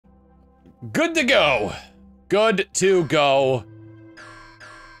Good to go. Good to go.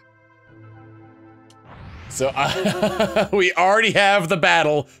 So, we already have the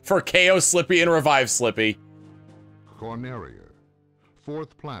battle for KO Slippy and revive Slippy. Corneria,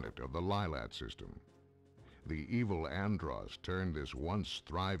 fourth planet of the Lylat system. The evil Andross turned this once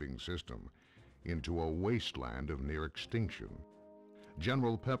thriving system into a wasteland of near extinction.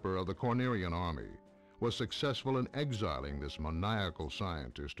 General Pepper of the Cornerian army was successful in exiling this maniacal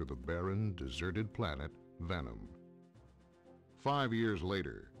scientist to the barren, deserted planet Venom. 5 years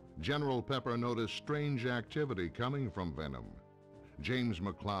later, General Pepper noticed strange activity coming from Venom. James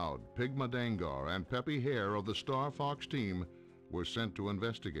McCloud, Pigma Dangar, and Peppy Hare of the Star Fox team were sent to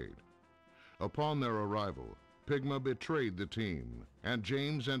investigate. Upon their arrival, Pigma betrayed the team, and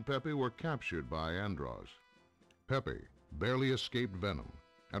James and Peppy were captured by Andross. Peppy barely escaped Venom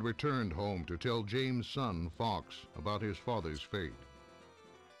and returned home to tell James' son, Fox, about his father's fate.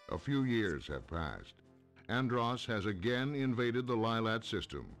 A few years have passed. Andross has again invaded the Lylat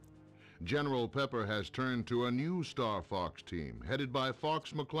system. General Pepper has turned to a new Star Fox team, headed by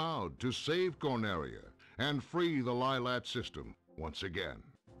Fox McCloud, to save Corneria and free the Lylat system once again.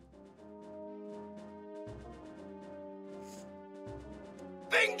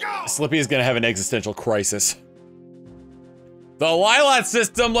 Bingo! Slippy is gonna have an existential crisis. The Lylat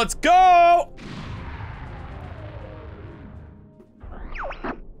system, let's go!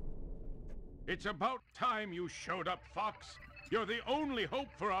 It's about time you showed up, Fox. You're the only hope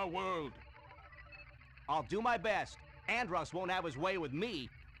for our world. I'll do my best. Andross won't have his way with me.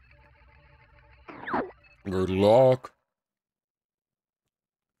 Good luck.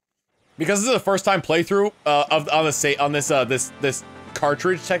 Because this is the first time playthrough on this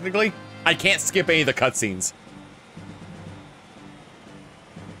cartridge, technically, I can't skip any of the cutscenes.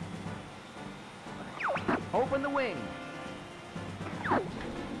 Open the wing.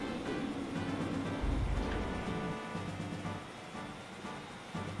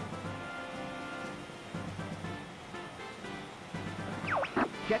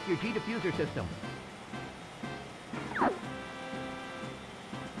 Check your G-diffuser system.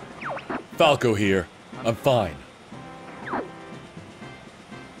 Falco here. I'm fine.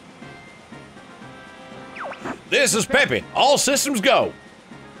 This is Peppy. All systems go.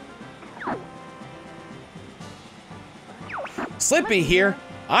 Slippy here.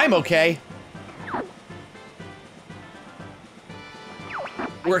 I'm okay.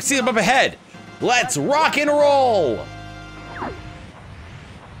 We're seeing up ahead. Let's rock and roll.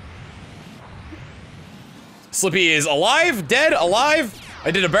 Slippy is alive, dead, alive.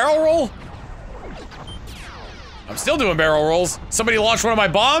 I did a barrel roll. I'm still doing barrel rolls. Somebody launched one of my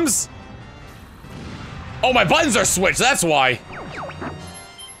bombs. Oh, my buttons are switched, that's why.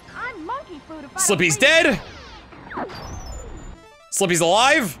 I'm monkey food if I Slippy's don't leave. dead. Slippy's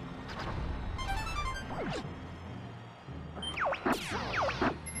alive.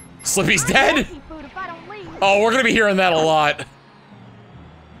 Slippy's I'm dead. monkey food if I don't leave. Oh, we're gonna be hearing that a lot.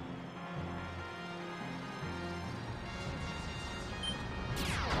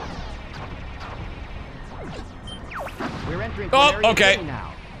 We're entering Oh, Corneria okay. City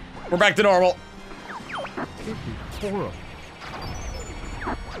now. We're back to normal. This is horrible.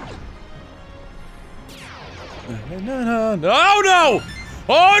 Oh no!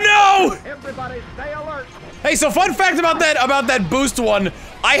 Oh no! Everybody stay alert. Hey, so fun fact about that boost one,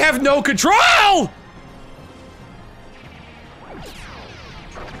 I have no control!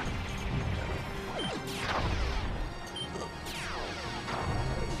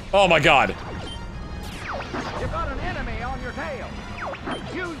 Oh my god. You got an enemy on your tail.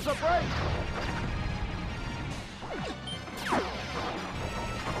 Use the brake.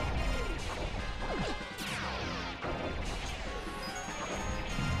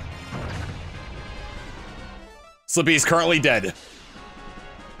 Slippy is currently dead.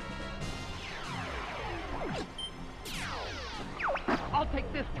 I'll take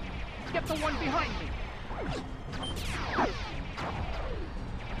this one. Get the one behind me.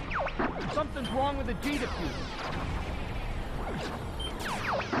 Something's wrong with the G-diffuser.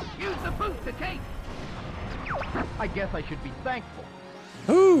 Use the booster case. I guess I should be thankful.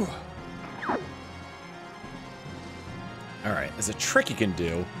 Ooh. Alright, there's a trick you can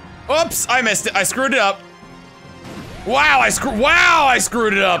do. Oops, I missed it. I screwed it up. Wow, I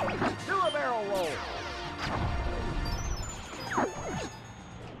screwed it up. Do a barrel roll.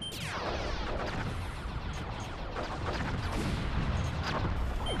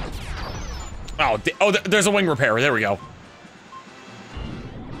 Oh, there's a wing repair. There we go.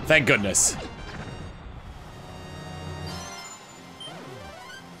 Thank goodness.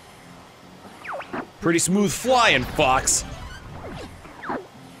 Pretty smooth flying, Fox.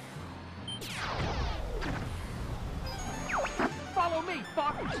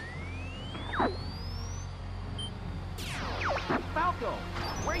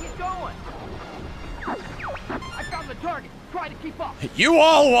 You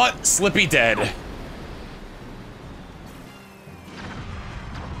all want Slippy dead.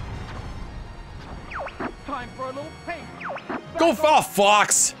 Time for a little paint. Go off,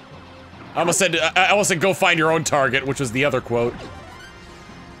 Fox! I almost said go find your own target, which was the other quote.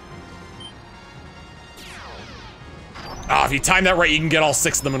 Ah, if you time that right, you can get all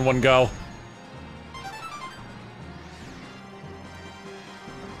 6 of them in one go.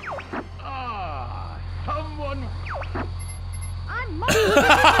 Ah, someone. I'm monkey.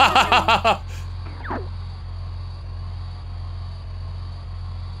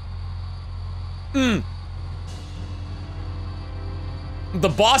 The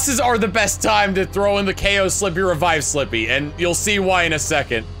bosses are the best time to throw in the KO Slippy, revive Slippy, and you'll see why in a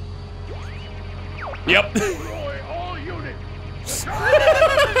second. Yep. Destroy all units.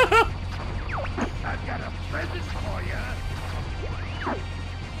 I've got a present for you.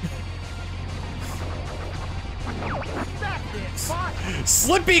 That's it, Fox.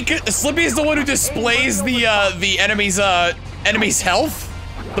 Slippy is the one who displays the enemy's health,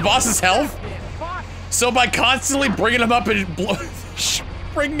 the boss's health. Fox. So by constantly bringing him up and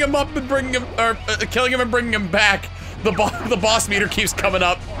killing him and bringing him back, the boss meter keeps coming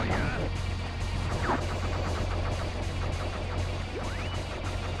up.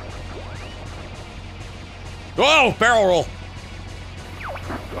 Whoa, barrel roll.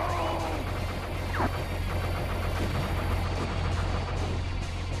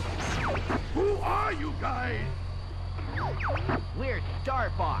 Who are you guys? We're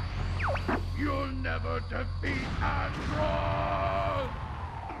Star Fox. You'll never defeat Andross!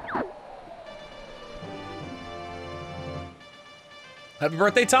 Happy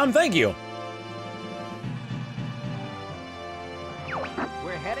birthday, Tom. Thank you.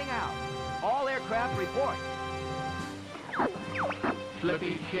 We're heading out. All aircraft report.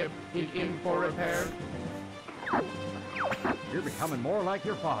 Slippy ship is in for repair. You're becoming more like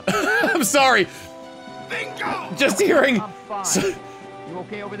your father. I'm sorry. Bingo! Just hearing I'm fine. You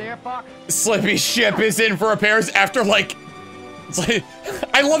okay over there, Fox? Slippy's ship is in for repairs after like, it's like,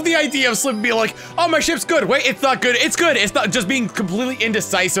 I love the idea of Slippy being like, oh, my ship's good. Wait, it's not good. It's good. It's not, just being completely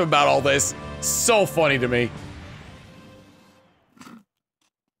indecisive about all this. So funny to me.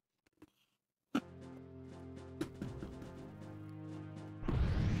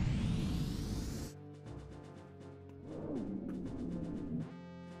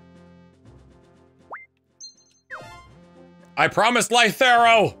 I promised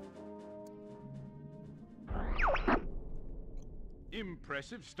Lythero!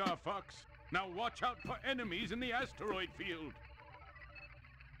 Impressive, Star Fox. Now watch out for enemies in the asteroid field.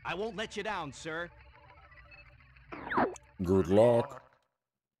 I won't let you down, sir. Good luck.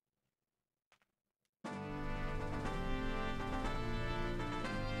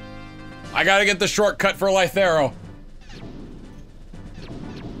 I gotta get the shortcut for Lythero.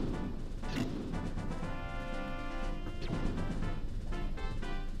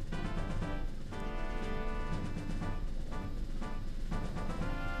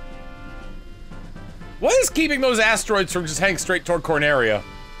 What is keeping those asteroids from just heading straight toward Corneria?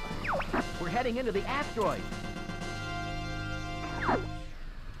 We're heading into the asteroid.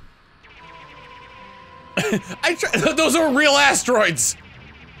 Those are real asteroids!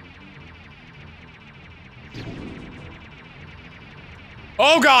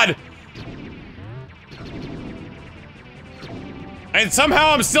 Oh god! And somehow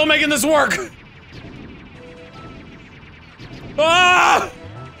I'm still making this work! Ah!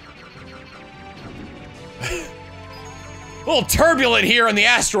 A little turbulent here in the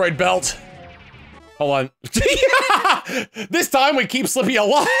asteroid belt. Hold on. Yeah! This time we keep Slippy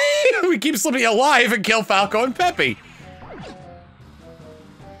alive. We keep Slippy alive and kill Falco and Peppy.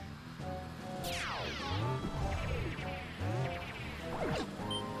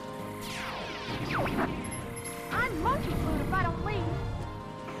 I'm monkey food if I don't leave.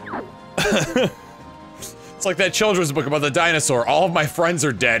 It's like that children's book about the dinosaur. All of my friends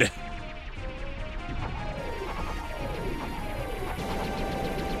are dead.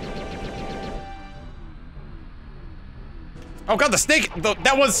 Oh god, the snake,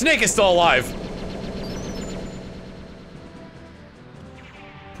 that one snake is still alive.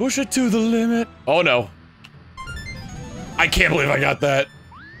 Push it to the limit. Oh no. I can't believe I got that.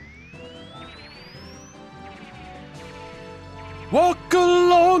 Walk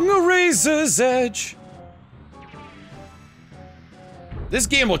along a razor's edge. This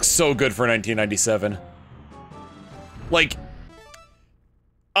game looks so good for 1997. Like,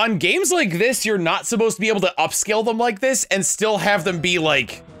 on games like this, you're not supposed to be able to upscale them like this and still have them be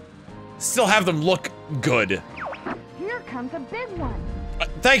like, still have them look good. Here comes a big one.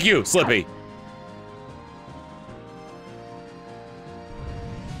 Thank you, Slippy.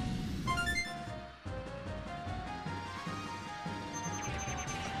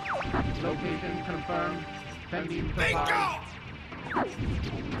 Location confirmed. Sending supplies.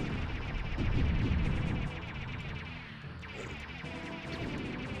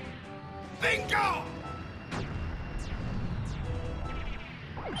 Bingo!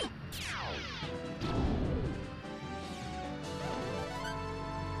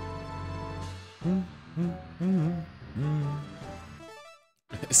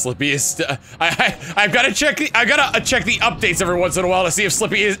 Slippy is. I've got to check. I gotta check the updates every once in a while to see if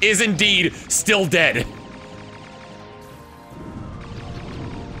Slippy is indeed still dead.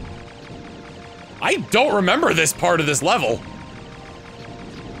 I don't remember this part of this level.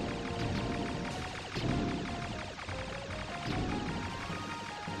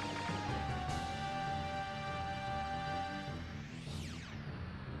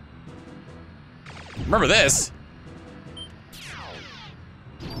 Remember this.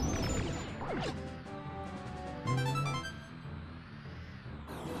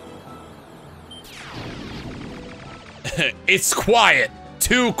 It's quiet.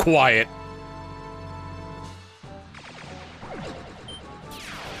 Too quiet.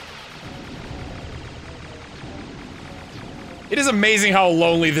 It is amazing how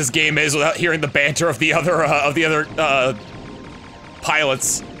lonely this game is without hearing the banter of the other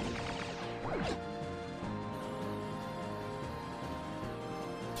pilots.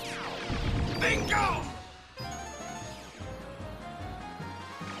 Bingo!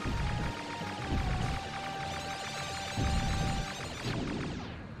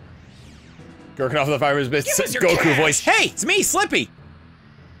 Gurking off the fire's bit. Goku voice. Hey, it's me, Slippy.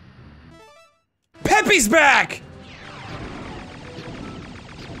 Peppy's back.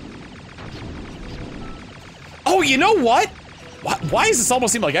 Oh, you know what? Why does this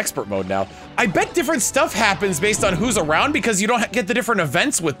almost seem like expert mode now? I bet different stuff happens based on who's around because you don't get the different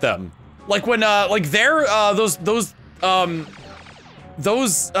events with them. Like when, like those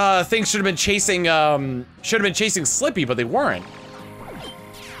things should have been chasing Slippy, but they weren't.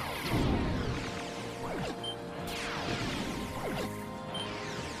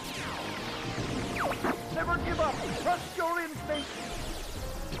 Never give up. Trust your instinct.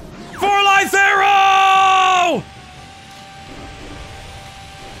 For Life Arrow!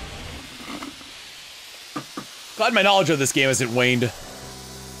 Glad my knowledge of this game hasn't waned.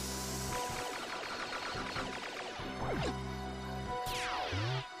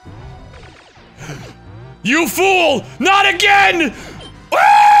 You fool! Not again!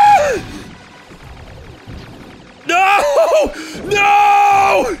 Ah! No!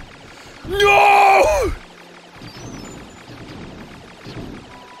 No! No!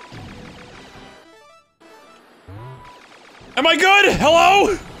 Am I good?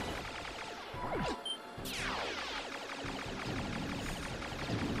 Hello?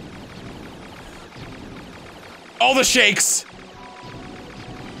 All the shakes.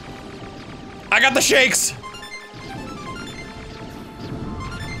 I got the shakes.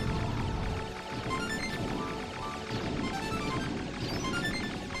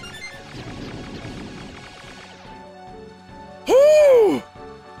 Whoo!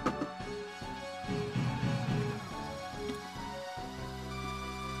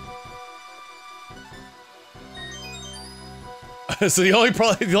 So the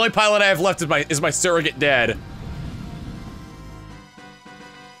only pilot I have left is my surrogate dad.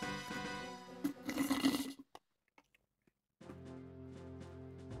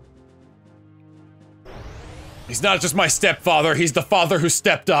 He's not just my stepfather, he's the father who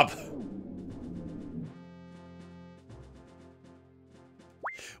stepped up.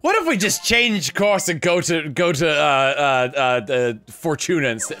 What if we just change course and go to Fortuna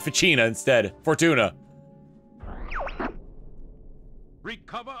instead? Fortuna.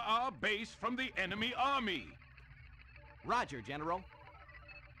 Recover our base from the enemy army. Roger, General.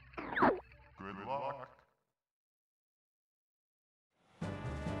 Good luck.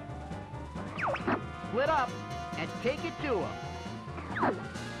 Split up and take it to him.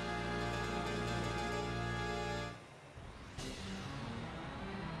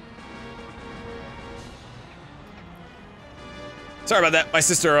 Sorry about that. My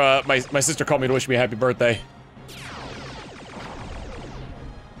sister, my sister called me to wish me a happy birthday.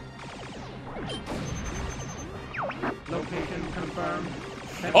 Location confirmed.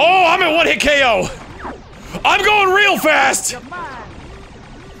 Oh, I'm at one hit KO. I'm going real fast. You're mine.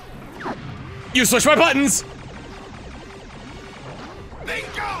 You switch my buttons.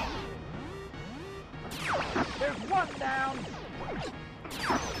 Bingo! There's one down.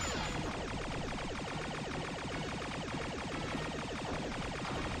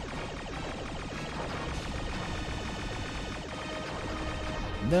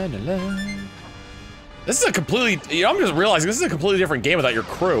 La, la, la. This is a completely, you know, I'm just realizing this is a completely different game without your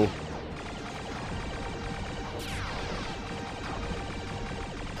crew.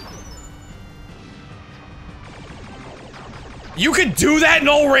 You could do that in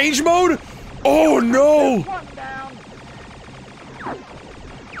all range mode? Oh no! One down.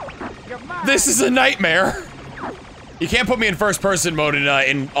 You're mine. This is a nightmare. You can't put me in first person mode in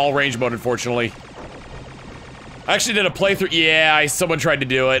all range mode, unfortunately. I actually did a playthrough. Yeah, someone tried to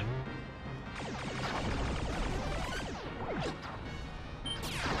do it.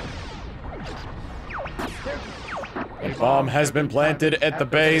 A bomb has been planted at the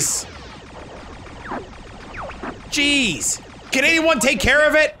base. Jeez! Can anyone take care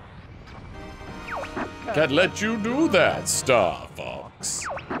of it? Can't let you do that, Star Fox.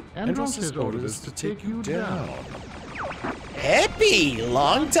 Andros has ordered us to take you down. Happy!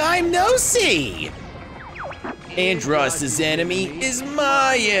 Long time no see! Andross's enemy is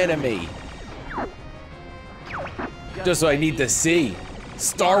my enemy. Just what I need to see.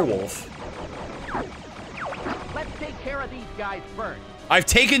 Starwolf. Let's take care of these guys first. I've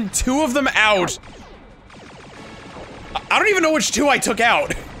taken 2 of them out. I don't even know which 2 I took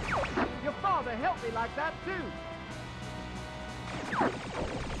out. Your father helped me like that too.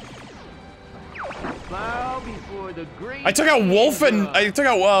 Bow before the great. I took out Wolf and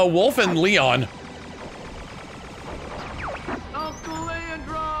Wolf and Leon. Uncle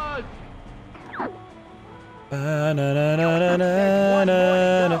Andros.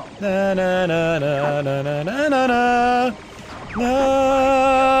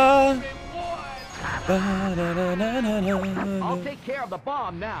 I'll take care of the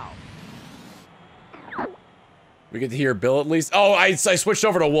bomb now. We get to hear Bill at least. Oh, I switched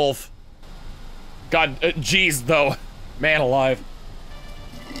over to Wolf. God, geez, though. Man alive.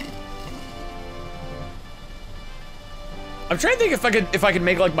 I'm trying to think if I could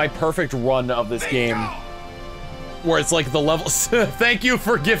make like my perfect run of this game. Where it's like the levels. Thank you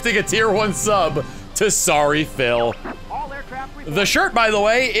for gifting a tier 1 sub to Sorry Phil. All aircraft report. The shirt, by the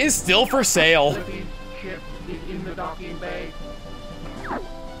way, is still for sale. Ship is in the docking bay.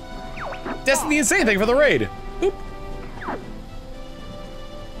 Destiny Insane, thank you for the raid. Oop.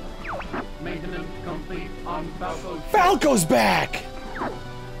 Maintenance complete on Falco. Falco's back!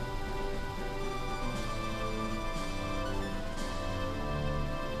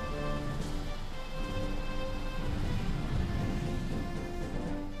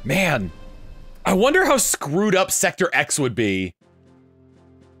 Man, I wonder how screwed up Sector X would be.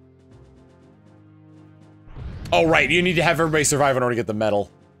 Oh, right, you need to have everybody survive in order to get the medal.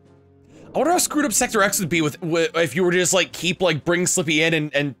 I wonder how screwed up Sector X would be with if you were to just like keep like bringing Slippy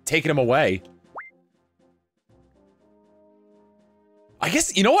in and taking him away. I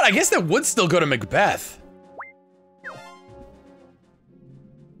guess, you know what? I guess that would still go to Macbeth.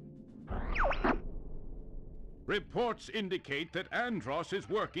 Reports indicate that Andros is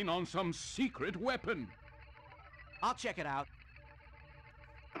working on some secret weapon. I'll check it out.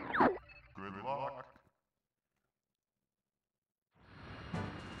 Good luck.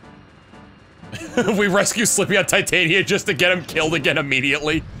 We rescue Slippy on Titania just to get him killed again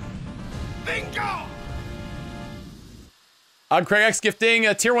immediately. Bingo! Craig X gifting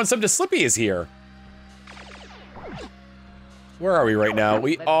a tier 1 sub to Slippy is here. Where are we right now?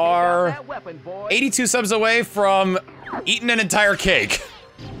 We are 82 subs away from eating an entire cake.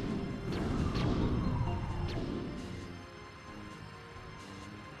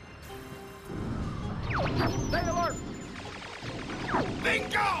 Stay alert.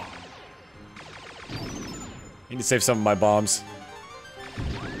 Bingo! Need to save some of my bombs.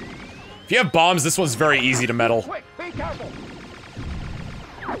 If you have bombs, this one's very easy to metal. Quick, be careful.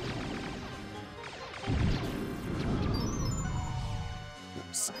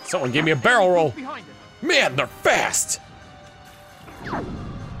 Someone gave me a barrel roll. Behind us. Man, they're fast. We're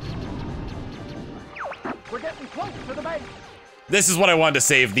getting close to the base. This is what I wanted to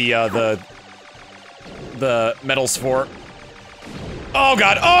save the medals for. Oh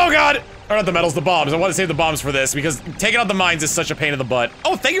god, oh god! Or not the medals, the bombs. I want to save the bombs for this because taking out the mines is such a pain in the butt.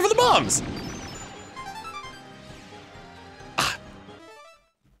 Oh, thank you for the bombs! Ah.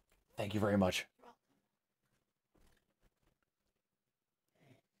 Thank you very much.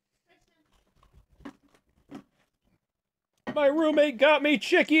 My roommate got me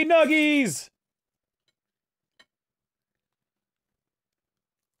chicky nuggies!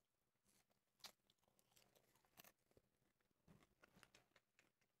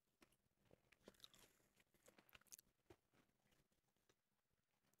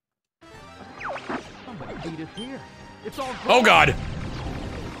 Somebody beat us here. It's all Oh god!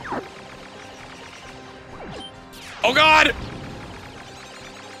 Oh god!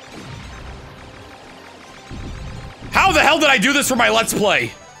 How the hell did I do this for my Let's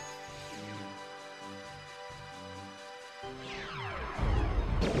Play?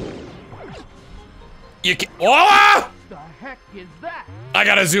 You can't— oh! the heck? is that? I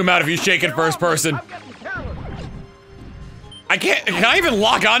gotta zoom out if you shake it first person. I'm getting careless. Can I even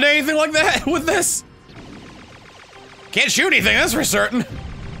lock onto anything like that with this? Can't shoot anything, that's for certain.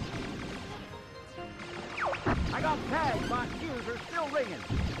 I got tagged. My ears are still ringing.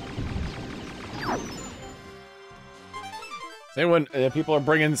 Anyone, people are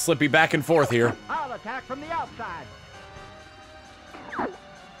bringing Slippy back and forth here. I'll attack from the outside.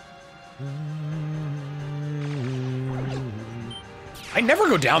 I never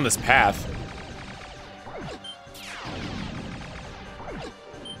go down this path.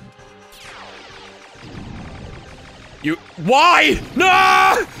 Why?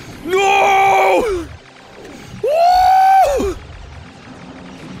 No! No! Woo!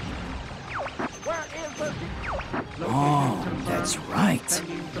 Where is the... Oh, that's right.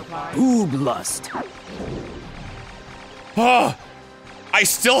 Boob lust. Oh, I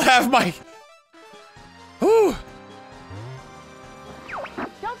still have my... Ooh.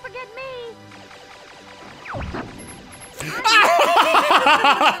 Don't forget me.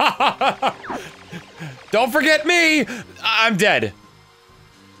 Don't forget me! I'm dead.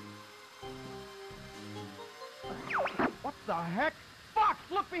 What the heck? Fox,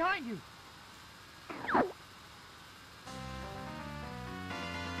 look behind you.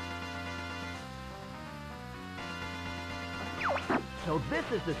 So this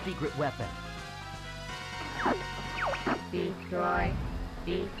is the secret weapon. Destroy.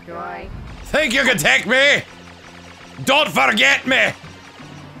 Destroy. Think you can take me? Don't forget me!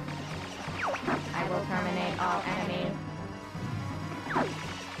 I will terminate all enemies.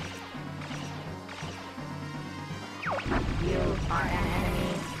 You are an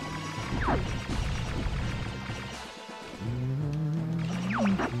enemy.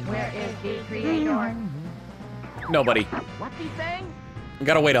 Where is the creator? Nobody. What's he saying?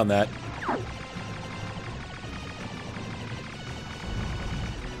 Gotta wait on that.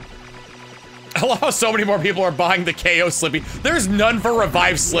 I love how so many more people are buying the KO Slippy. There's none for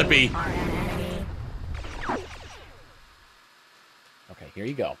Revive Slippy. Are an enemy. Okay, here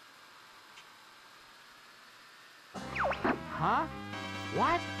you go. Huh?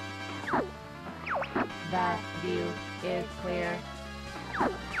 What? The view is clear.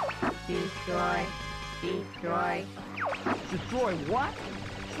 Destroy. Destroy. Destroy what?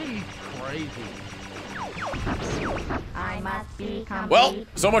 He's crazy. I must be complete. Well,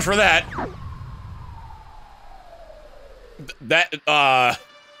 so much for that. All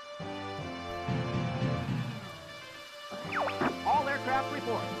aircraft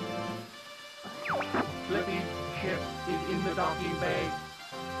report. Slippy ship is in the docking bay.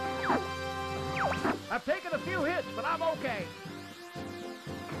 I've taken a few hits, but I'm okay.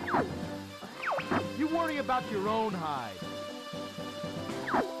 You worry about your own hide.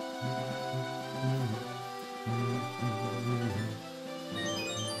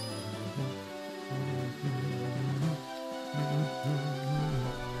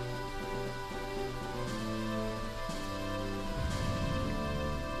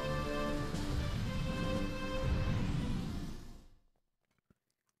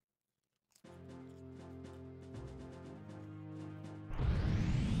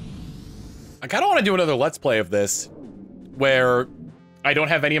 I kinda wanna do another Let's Play of this, where I don't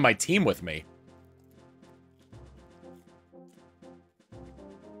have any of my team with me.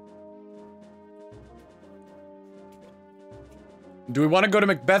 Do we wanna go to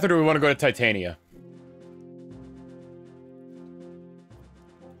Macbeth or do we wanna go to Titania?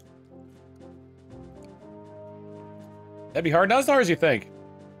 That'd be hard, not as hard as you think.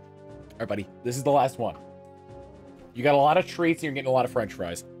 Alright, buddy, this is the last one. You got a lot of treats and you're getting a lot of french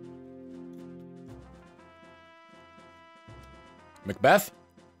fries. Macbeth?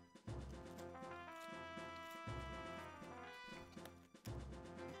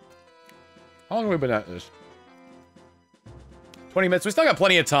 How long have we been at this? 20 minutes. We still got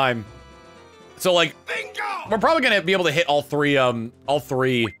plenty of time. So, like, bingo! We're probably gonna be able to hit all three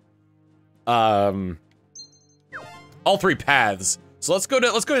paths. So let's go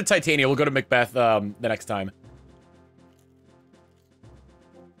to Titania. We'll go to Macbeth the next time.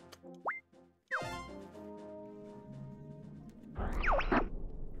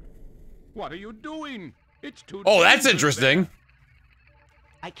 What are you doing? It's too Oh, that's dangerous interesting.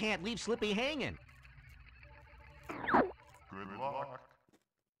 I can't leave Slippy hanging. Good luck.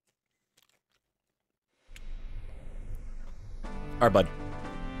 Alright, bud.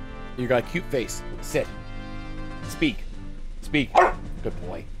 You got a cute face. Sit. Speak. Speak. Good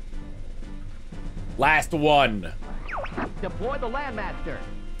boy. Last one. Deploy the Landmaster.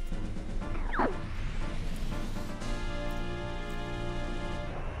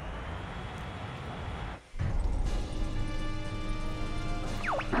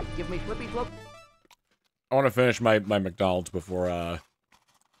 Give me Slippy's look. I want to finish my McDonald's before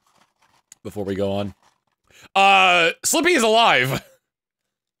we go on. Slippy is alive.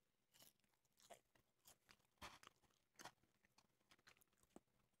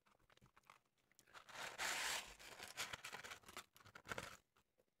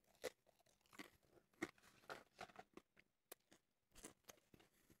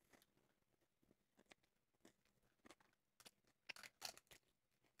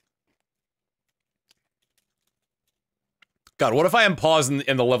 God, what if I unpause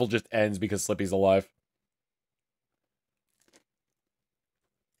and the level just ends because Slippy's alive?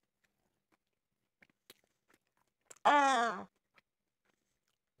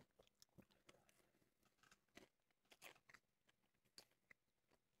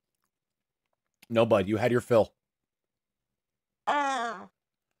 No, bud, you had your fill.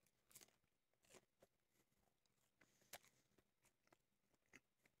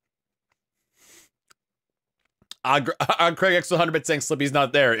 Craig X 100-bit saying Slippy's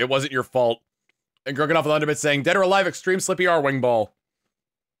not there. It wasn't your fault. And Groganov with 100-bit saying dead or alive, extreme Slippy R wing ball.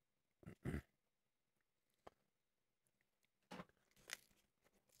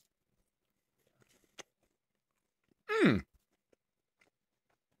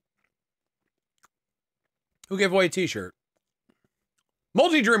 Who gave away a t-shirt?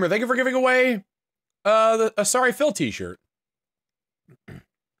 Multi-Dreamer, thank you for giving away a Sorry Phil t-shirt.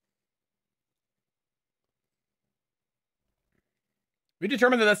 We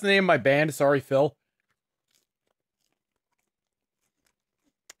determined that that's the name of my band, Sorry Phil.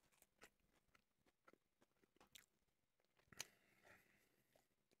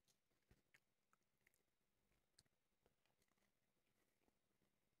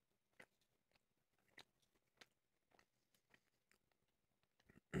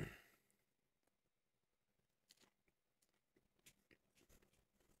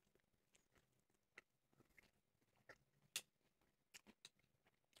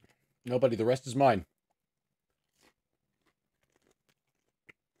 Nobody, the rest is mine.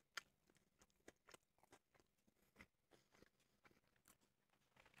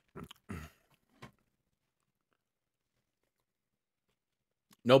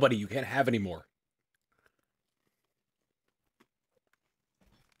 Nobody, you can't have any more.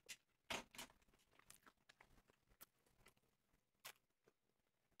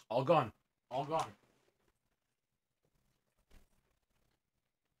 All gone. All gone.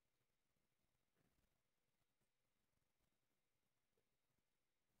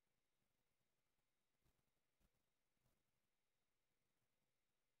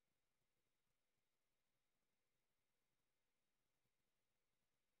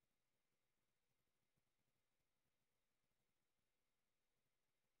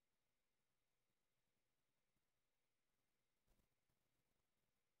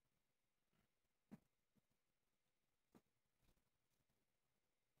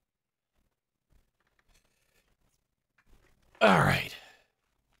 All right.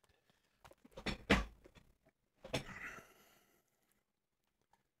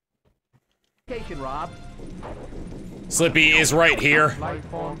 Rob. Slippy is right here. Life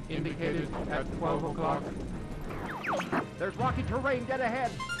form indicated at 12 o'clock. There's rocky terrain dead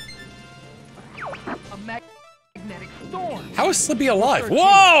ahead. A magnetic storm. How is Slippy alive?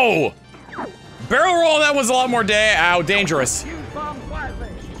 Whoa! Barrel roll, that was a lot more dangerous. Use bomb wisely.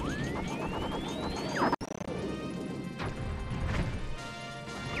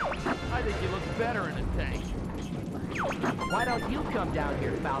 I think you look better in a tank. Why don't you come down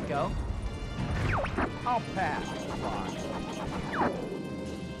here, Falco? I'll pass.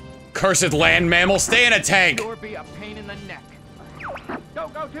 Cursed land mammal, stay in a tank. Sure be a pain in the neck.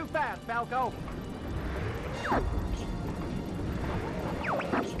 Don't go too fast, Falco.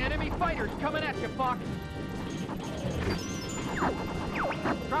 Enemy fighters coming at you, Fox.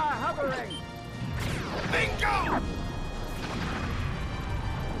 Try hovering. Bingo!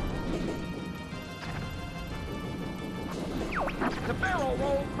 The barrel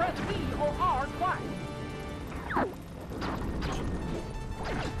roll, press E or R twice.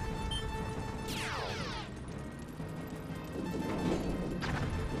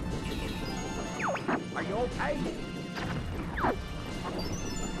 Are you okay?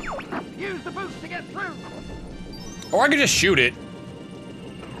 Use the boost to get through. Or I could just shoot it.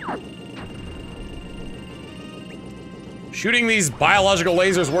 Shooting these biological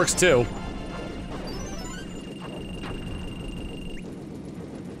lasers works too.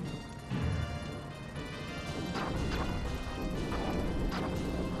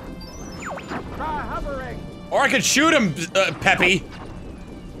 Try hovering. Or I could shoot him, Peppy.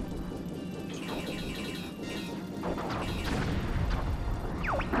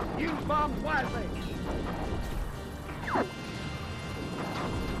 Use bombs wisely.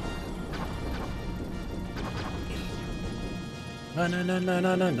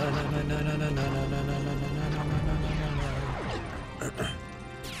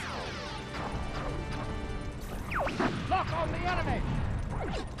 Lock on the enemy.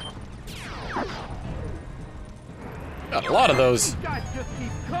 Got a lot of those. These guys just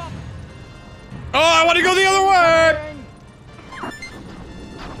keep coming. Oh, I want to go the other way!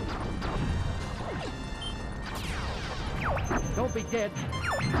 Don't be dead.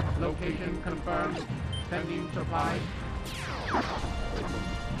 Location confirmed. Sending supplies.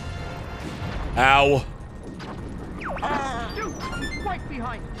 Ow. Shoot! He's right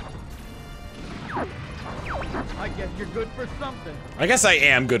behind you. I guess you're good for something. I guess I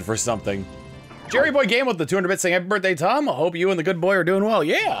am good for something. Jerry Boy Game with the 200 bits saying happy birthday, Tom. I hope you and the good boy are doing well.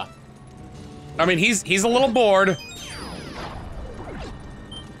 Yeah. I mean, he's a little bored.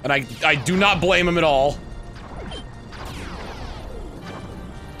 And I do not blame him at all.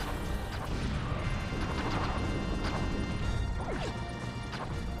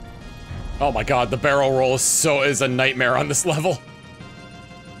 Oh my god, the barrel roll is a nightmare on this level.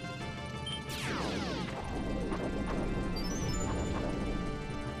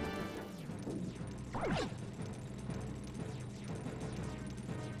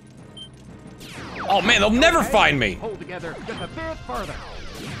 Oh man, they'll never find me. Hold together just a bit further.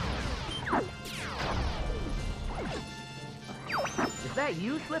 Is that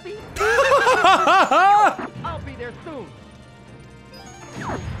you, Slippy? I'll be there soon.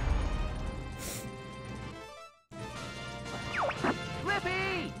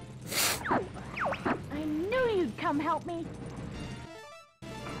 Slippy! I knew you'd come help me.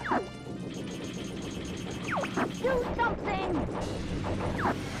 Do something!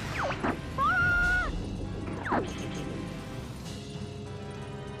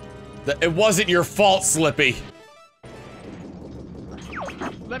 It wasn't your fault, Slippy.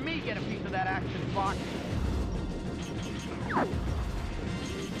 Let me get a piece of that action, Fox.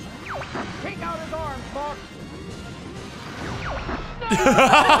 Take out his arms, Fox.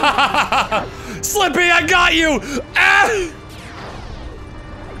 Slippy, I got you! Ah!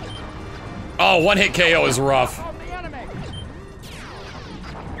 Oh, one hit KO is rough. On the enemy.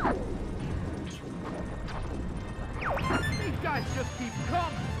 These guys just keep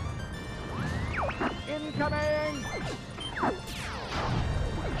coming. Incoming.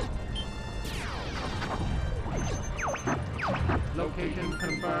 Location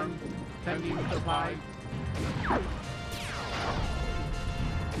confirmed. Sending supplies.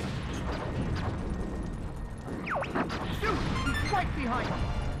 Shoot! He's right behind you.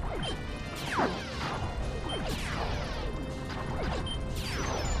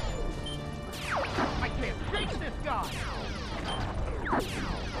 I can't shake this guy.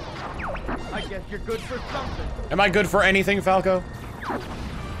 I guess you're good for something. Am I good for anything, Falco?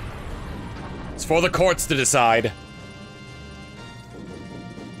 It's for the courts to decide.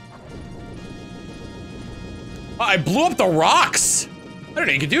 Oh, I blew up the rocks! I didn't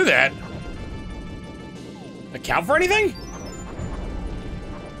know you could do that. Account for anything?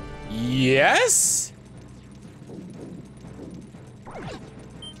 Yes?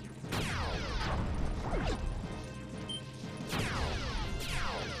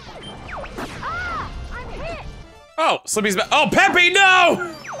 Ah! I'm hit! Oh, Slippy's back. Oh, Peppy,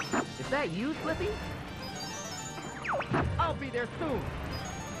 no! Is that you, Slippy? I'll be there soon.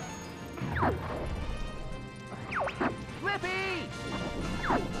 Slippy!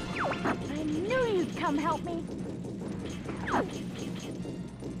 I knew you'd come help me.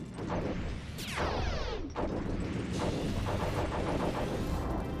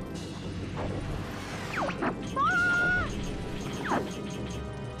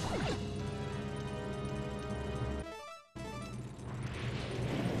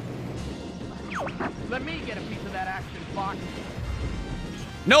 Let me get a piece of that action, Fox.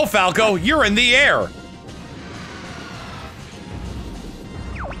 No, Falco, you're in the air.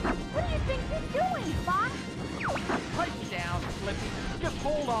 What do you think you're doing, Fox? Pipe down, Slippy. Just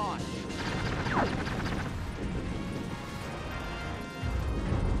hold on.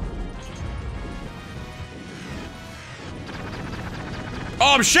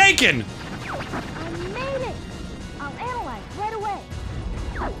 Oh, I'm shaking! I made it! I'll analyze right away.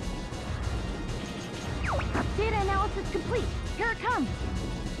 Data analysis complete. Here it comes.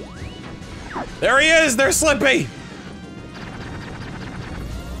 There he is! There's Slippy!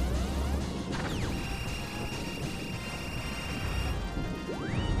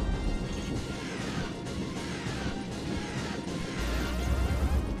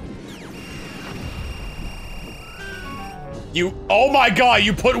 You, oh my god,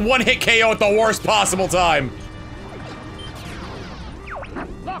 you put one hit KO at the worst possible time.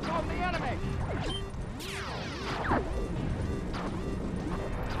 Lock on the enemy!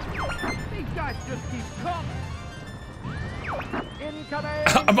 These guys just keep coming!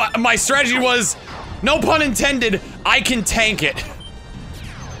 Incoming! My strategy was, no pun intended, I can tank it.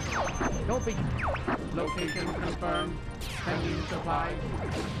 Don't be... Location confirmed. Sending supplies.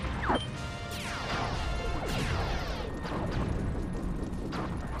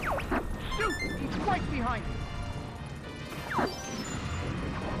 Shoot! He's right behind you!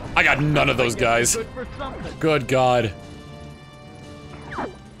 I got none of those guys. Good for something. Good God.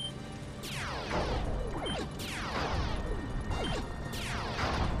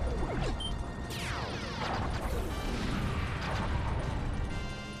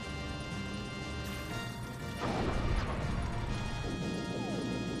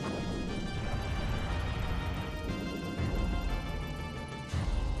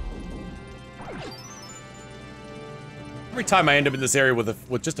 Every time I end up in this area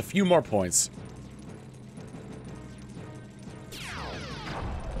with just a few more points.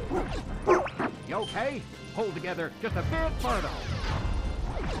 You okay? Hold together just a bit further.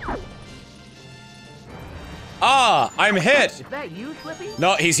 Ah, I'm hit. Is that you, Slippy?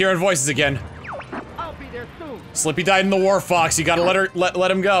 No, he's hearing voices again. I'll be there soon. Slippy died in the war, Fox. You gotta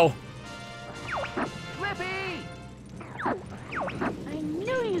let him go. Slippy! I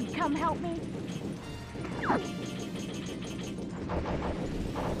knew you'd come help me.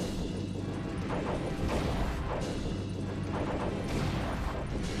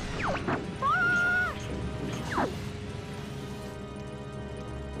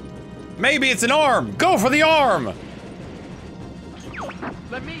 Maybe it's an arm. Go for the arm.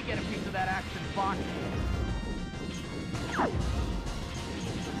 Let me get a piece of that action, Fox.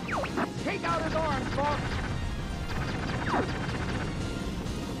 Take out his arm, Fox.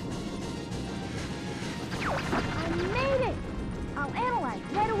 I made it. I'll analyze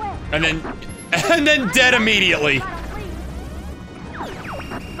right away. And then dead immediately. Go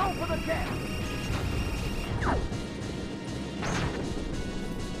for the deck.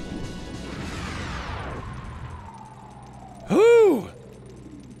 Whew.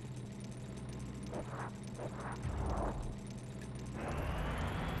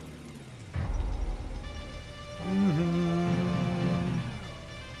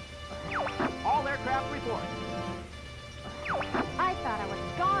 All aircraft report. I thought I was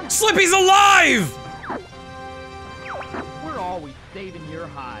gone. Slippy's alive! We're always saving your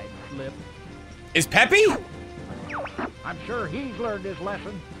hide, Slip. Is Peppy? I'm sure he's learned his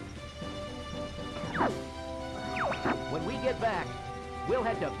lesson. When we get back, we'll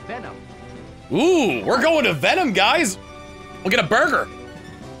head to Venom. Ooh, we're going to Venom, guys. We'll get a burger.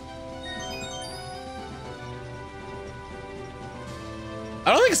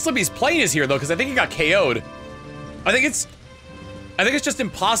 I don't think Slippy's plane is here though, because I think he got KO'd. I think it's just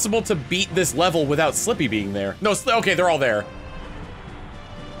impossible to beat this level without Slippy being there. No, okay, they're all there.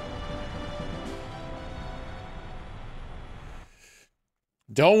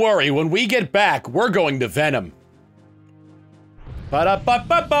 Don't worry, when we get back, we're going to Venom.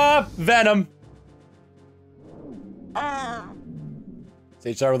 Ba-da-ba-ba-ba, Venom.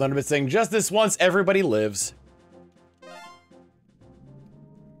 CHR with Underbit saying, just this once, everybody lives.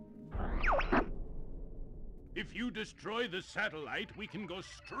 If you destroy the satellite, we can go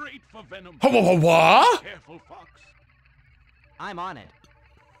straight for Venom. What? Careful, Fox. I'm on it.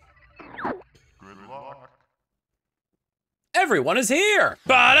 Good luck. Everyone is here.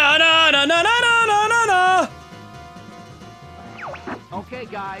 Ba-da-da-da-da-da-da-da-da. Okay,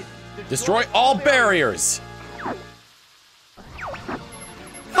 guys. Destroy all barriers.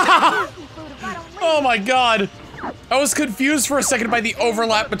 Oh my God. I was confused for a second by the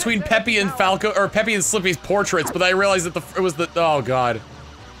overlap between Peppy and Falco, or Peppy and Slippy's portraits, but I realized that it was the, oh God.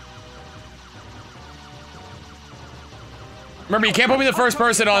 Remember, you can't put me the first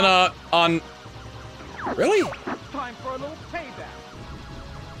person on, really? Time for a little payback.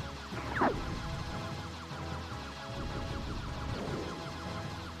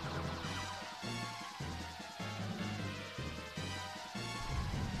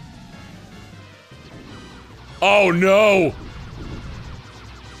 Oh no!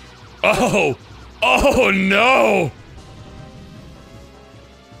 Oh! Oh no!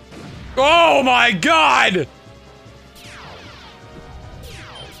 Oh my God!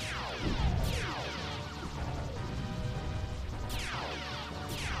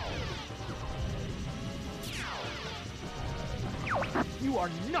 You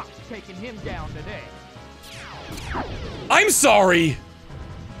are not taking him down today. I'm sorry!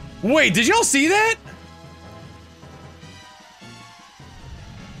 Wait, did y'all see that?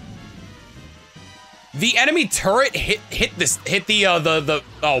 The enemy turret hit the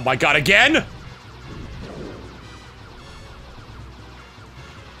oh my god, again?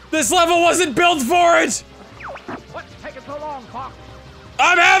 This level wasn't built for it! What's taking so long, Fox?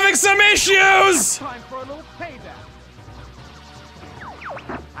 I'm having some issues! Time for a little payback.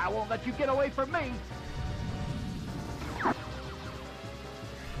 I won't let you get away from me.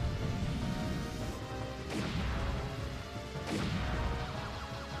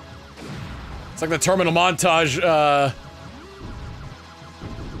 It's like the terminal montage, Time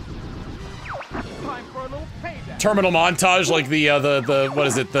for a little payback. terminal montage, like the what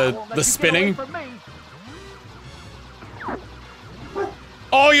is it, the spinning?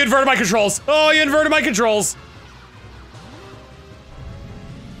 Oh, you inverted my controls! Oh, you inverted my controls!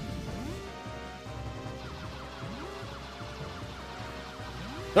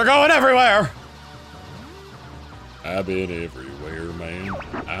 They're going everywhere! I've been everywhere, man.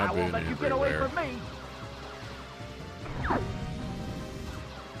 I've been everywhere.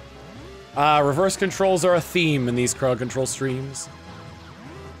 Reverse controls are a theme in these crowd control streams.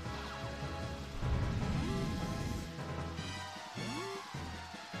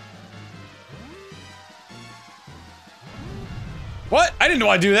 What? I didn't know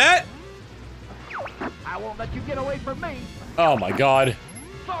I'd do that! I won't let you get away from me. Oh my god.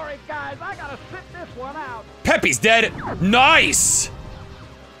 Sorry, guys, I gotta sit this one out. Peppy's dead! Nice!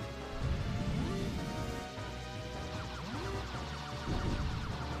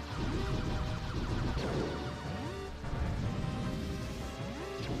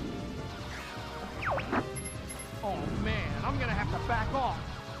 Oh man, I'm gonna have to back off.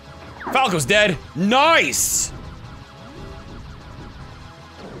 Falco's dead! Nice!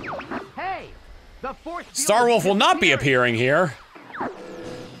 Hey, the force field Starwolf will not be disappearing. appearing here.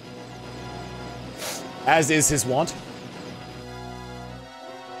 As is his wont.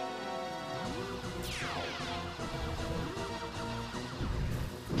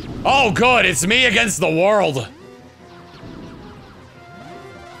 Oh good, it's me against the world.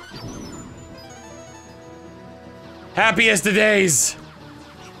 Happiest of days.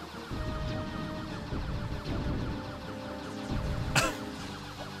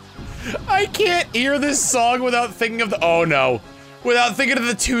 I can't hear this song without thinking of the— oh no. Without thinking of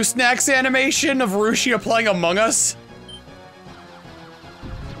the Two Snacks animation of Rushia playing Among Us.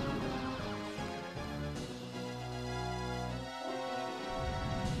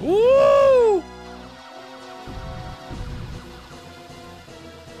 Woo!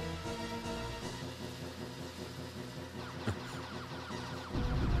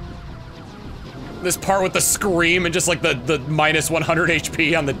 This part with the scream and just like the minus 100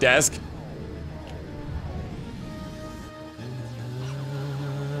 HP on the desk.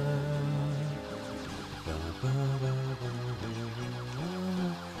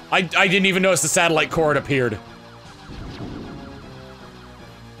 I didn't even notice the satellite cord appeared.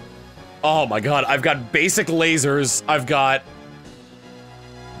 Oh my god, I've got basic lasers, I've got...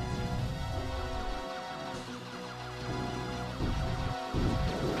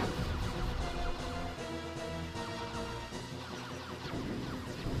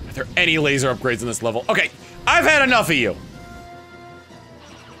 Are there any laser upgrades in this level? Okay, I've had enough of you.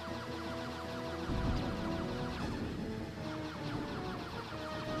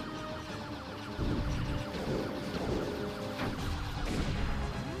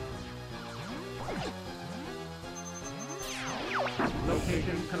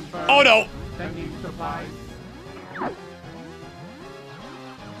 Location confirmed. Oh no! Sending supplies.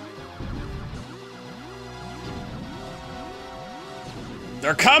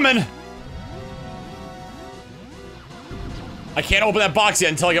 They're coming! I can't open that box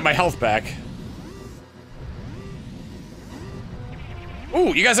yet until I get my health back.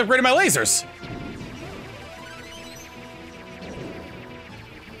 Ooh, you guys upgraded my lasers!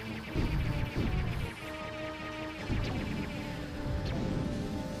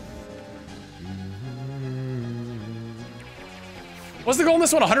 What's the goal in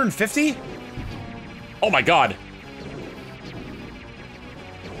this one? 150? Oh my god.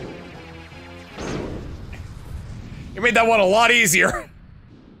 You made that one a lot easier.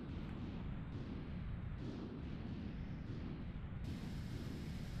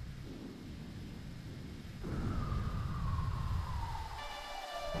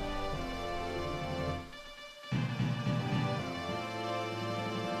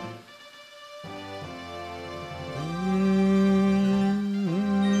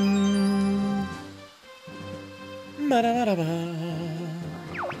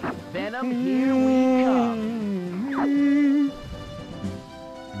 Venom, here we come.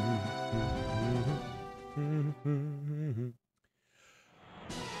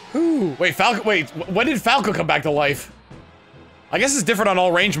 Ooh, wait, Falco. Wait, when did Falco come back to life? I guess it's different on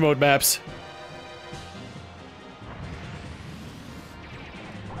all range mode maps.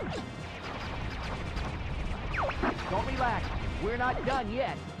 Don't relax. We're not done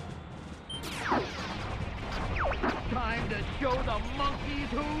yet. Time to show the monkeys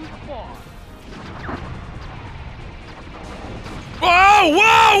who's boss. Whoa!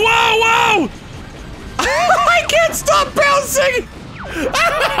 Whoa! Whoa! Whoa! I can't stop bouncing!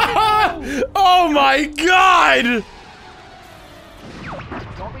 Oh my god!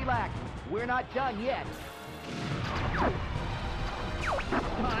 Don't relax. We're not done yet.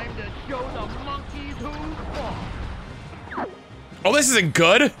 Time to show the monkeys who's boss. Oh, this isn't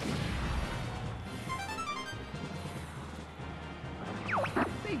good.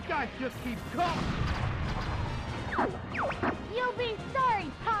 These guys just keep coming. You'll be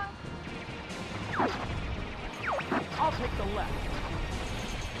sorry, punk. I'll take the left.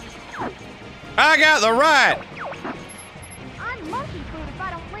 I got the right. I'm monkey food if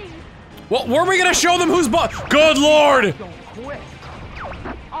I don't leave. Well, were we gonna show them who's boss? Good lord! Don't quit.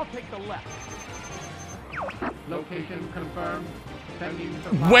 I'll take the left. Location confirmed. Sending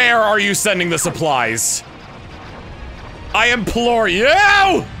supplies. Where are you sending the supplies? I implore you!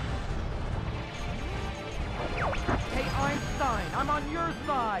 Hey, Einstein, I'm on your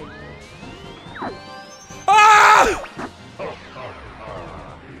side. Ah!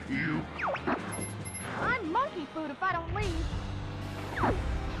 I'm monkey food if I don't leave.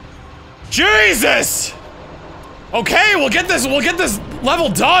 Jesus! Okay, we'll get this level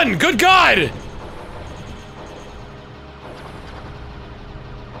done. Good God!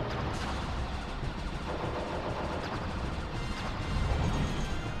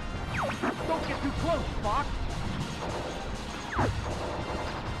 Don't get too close, Fox.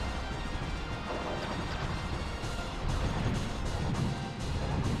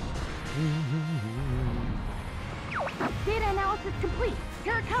 Data analysis complete.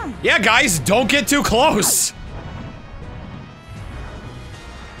 Here it comes. Yeah, guys, don't get too close.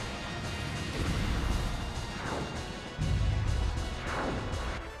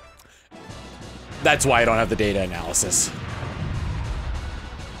 That's why I don't have the data analysis.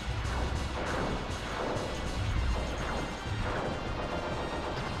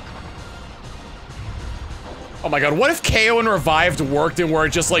 Oh my god, what if KO and Revived worked and where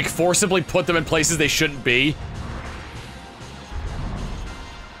it just like forcibly put them in places they shouldn't be?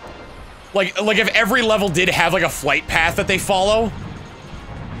 Like if every level did have like a flight path that they follow.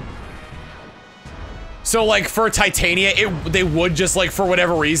 So like for Titania, they would just like for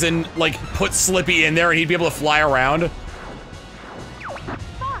whatever reason like put Slippy in there and he'd be able to fly around.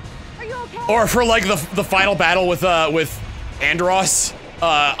 Fox, are you okay? Or for like the final battle with Andros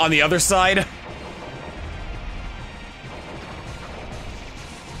on the other side.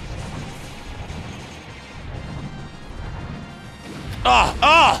 Ah!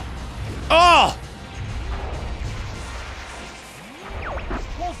 Ah! Ah!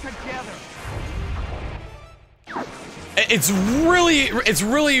 Hold together. It's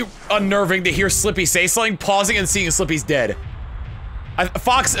really unnerving to hear Slippy say something, pausing and seeing Slippy's dead.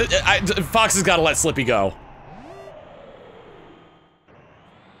 Fox has got to let Slippy go.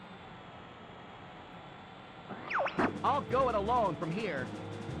 I'll go it alone from here.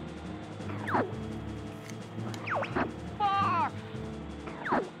 Fox!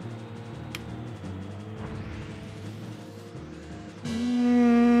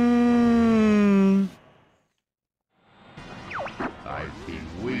 I've been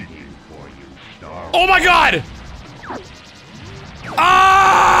waiting for you, Star. Oh my god!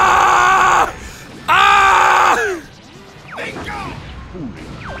 Ah! Ah!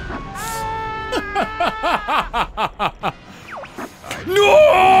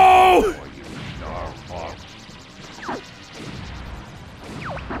 No! For you, Star Fox.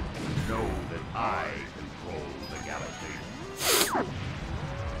 Know that I control the galaxy.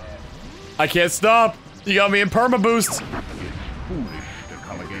 I can't stop. You got me in perma boost. It's foolish to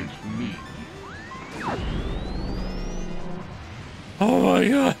come against me. Oh my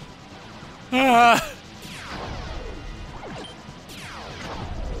god. Ah.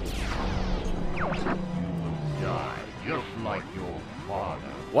 Die just like your father.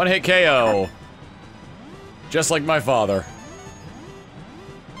 One hit KO. Just like my father.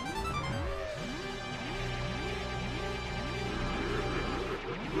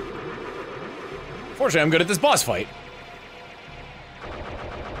 Fortunately, I'm good at this boss fight.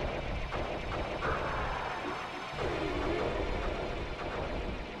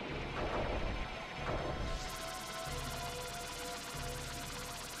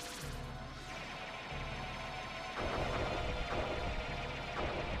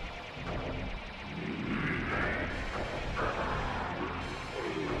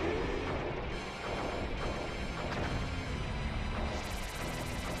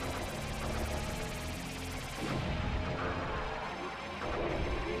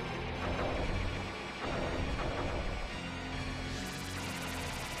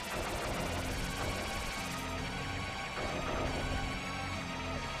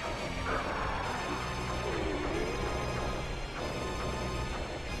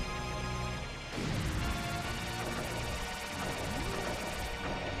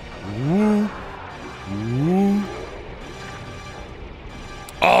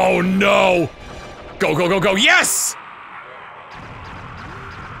 Oh no! Go, go, go, go, yes!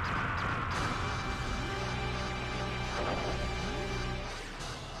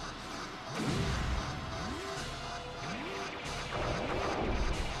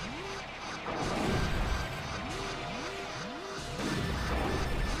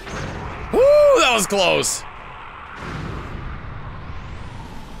 Woo, that was close.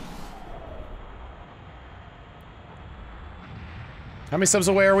 How many subs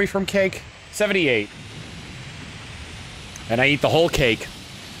away are we from cake? 78. And I eat the whole cake.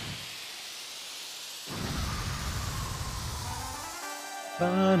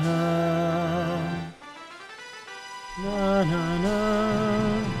 Na-na.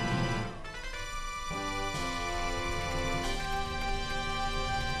 Na-na-na.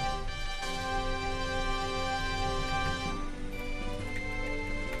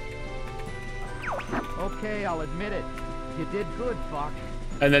 Okay, I'll admit it. You did good, Fox.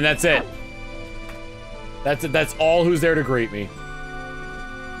 And then that's it. That's it. That's all who's there to greet me.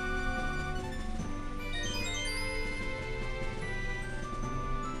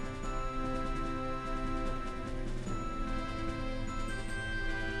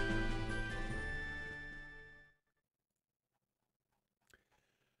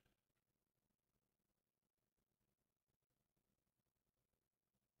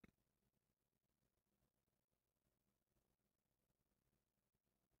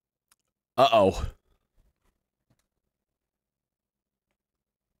 Uh-oh. I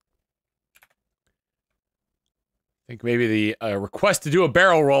think maybe the request to do a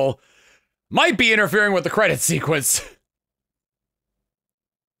barrel roll might be interfering with the credit sequence.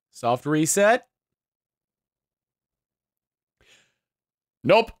 Soft reset.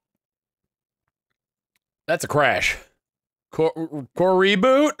 Nope. That's a crash. Core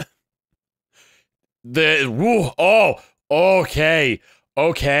reboot? Woo, oh, okay,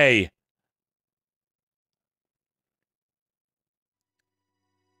 okay.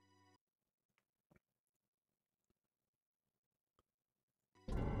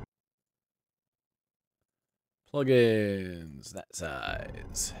 Plugins, that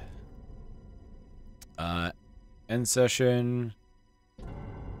size. End session.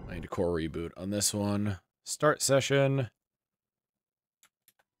 I need a core reboot on this one. Start session.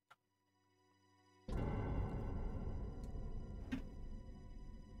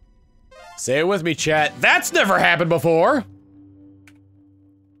 Say it with me, chat. That's never happened before.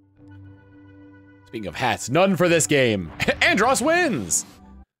 Speaking of hats, none for this game. Andros wins.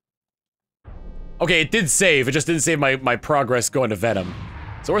 Okay, it did save. It just didn't save my progress going to Venom.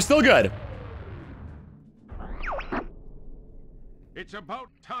 So we're still good. It's about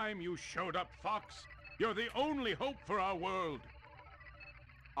time you showed up, Fox. You're the only hope for our world.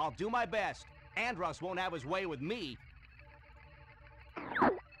 I'll do my best. Andros won't have his way with me.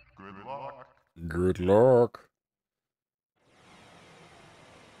 Good luck. Good luck.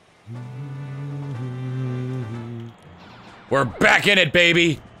 We're back in it,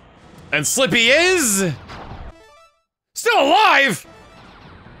 baby. And Slippy is still alive.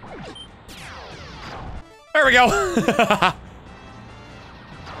 There we go.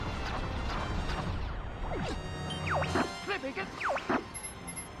 Slippy,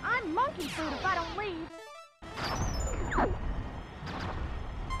 I'm monkey food if I don't leave.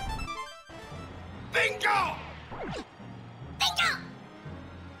 Bingo! Bingo!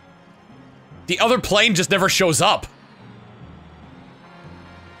 The other plane just never shows up.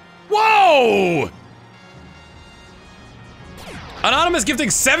 Whoa! Anonymous gifting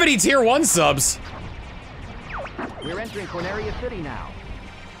 70 tier 1 subs. We're entering Corneria City now.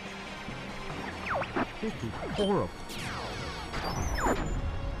 This is horrible.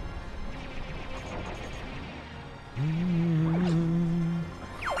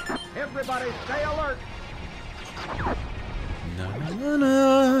 Everybody stay alert.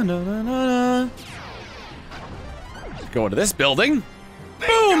 Go into this building.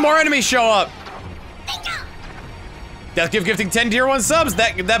 Boom! More enemies show up. Death Gift gifting 10 tier 1 subs.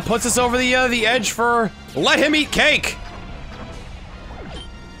 That puts us over the edge for let him eat cake.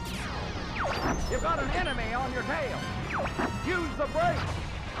 You've got an enemy on your tail. Use the brake.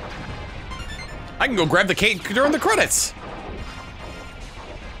 I can go grab the cake during the credits.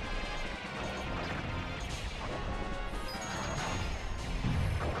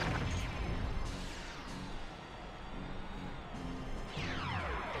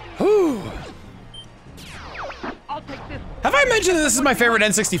 Whew. I'll take this. Have I mentioned that this is my favorite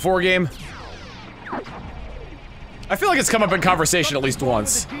N64 game? I feel like it's come up in conversation at least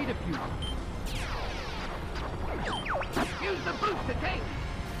once. Use the boost to take.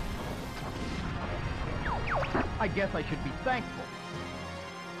 I guess I should be thankful.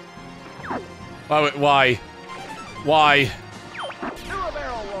 Why? Why? Do a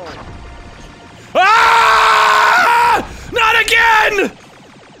barrel roll. Ah! Not again!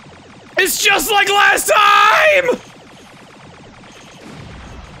 It's just like last time!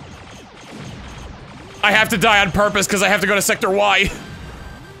 I have to die on purpose because I have to go to Sector Y.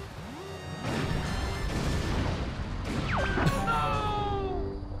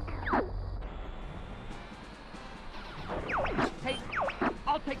 Hey,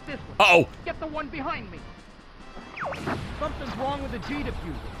 I'll take this one. Uh-oh. Get the one behind me. Something's wrong with the G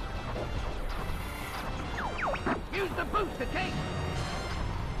diffuser. Use the boost to take.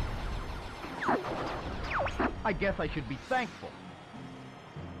 I guess I should be thankful.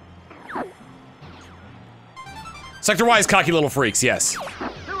 Sector Y is cocky little freaks, yes.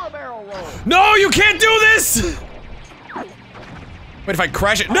 Do a barrel roll. No, you can't do this! Wait, if I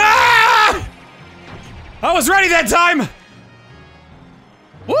crash it. No! I was ready that time!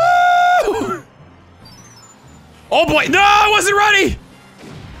 Woo! Oh boy, no, I wasn't ready!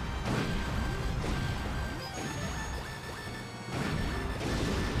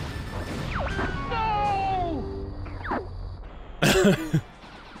 No!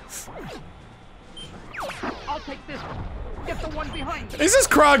 I'll take this one. Get the one behind me. Is this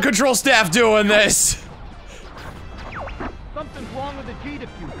crowd control staff doing this? Something's wrong with the G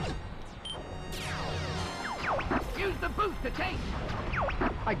diffuser. Use the boost to take.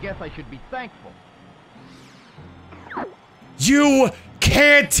 I guess I should be thankful. You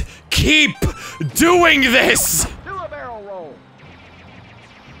can't keep doing this! Do a barrel roll.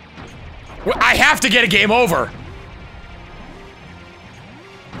 I have to get a game over.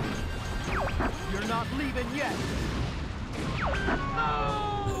 You're not leaving yet.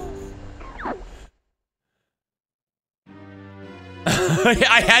 No!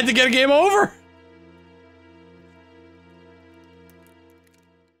 I had to get a game over.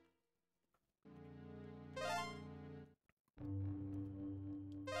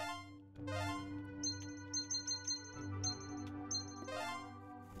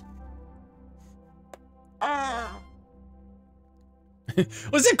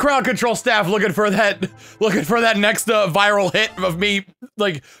 Was it crowd control staff looking for that next viral hit of me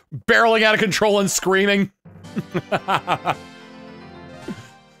like barreling out of control and screaming?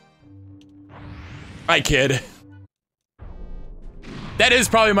 I kid. That is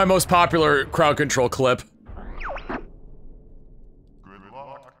probably my most popular crowd control clip. Good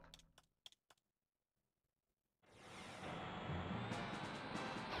luck.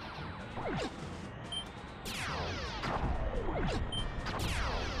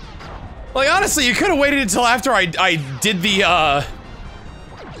 Like, honestly, you could have waited until after I did the,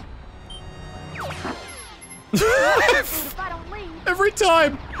 If I don't leave. every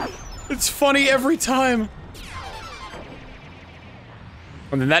time. It's funny every time.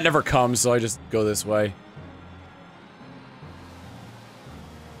 And then that never comes, so I just go this way.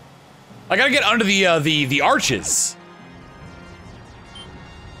 I gotta get under the arches.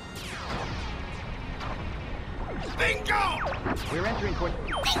 Bingo! We're entering toward...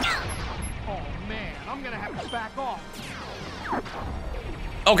 Oh man, I'm gonna have to back off.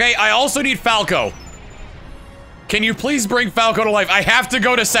 Okay, I also need Falco. Can you please bring Falco to life? I have to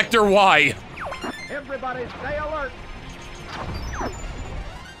go to Sector Y. Everybody stay alert.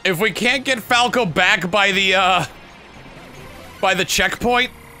 If we can't get Falco back by the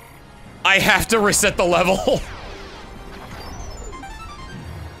checkpoint, I have to reset the level.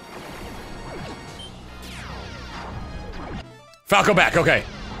 Falco back, okay.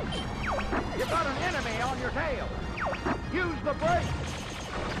 You got an enemy on your tail. Use the brake.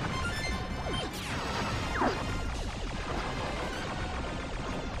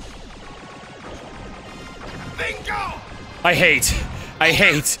 Bingo! I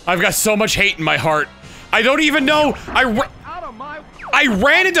hate. I've got so much hate in my heart. I don't even know. Out of my... I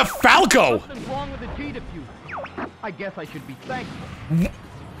ran into Falco. Something's wrong with the G diffuser. I guess I should be thankful.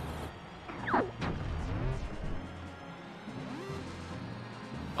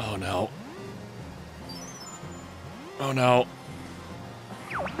 Oh no. Oh no.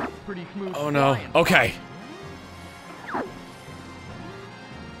 Pretty smooth. Oh no. flying. Okay.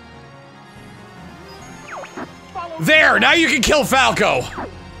 Follow There, now you can kill Falco.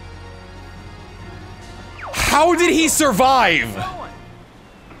 How did he survive?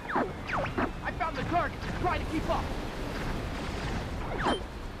 going. I found the target. Try to keep up.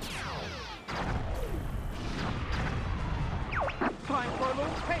 Time for a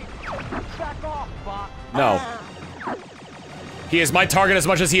little pace. Back off, Fox. No. He is my target as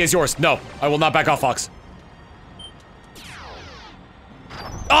much as he is yours. No, I will not back off, Fox.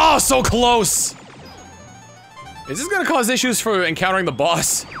 Oh, so close! Is this gonna cause issues for encountering the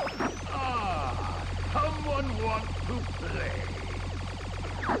boss?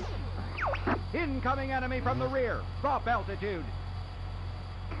 Incoming enemy from the rear. Drop altitude.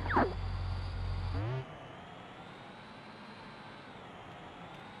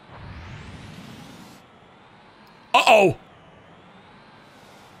 Uh-oh!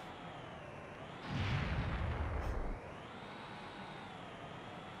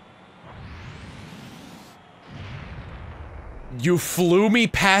 You flew me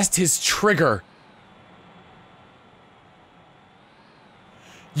past his trigger.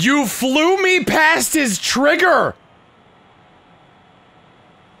 You flew me past his trigger!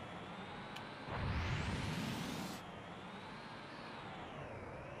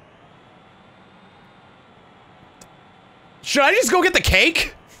 Should I just go get the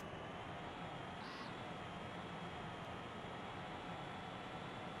cake?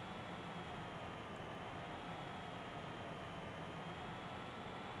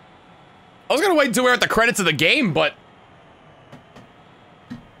 I was gonna wait until we're at the credits of the game, but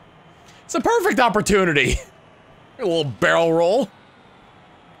it's a perfect opportunity. A little barrel roll.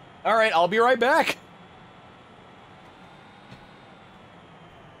 All right, I'll be right back.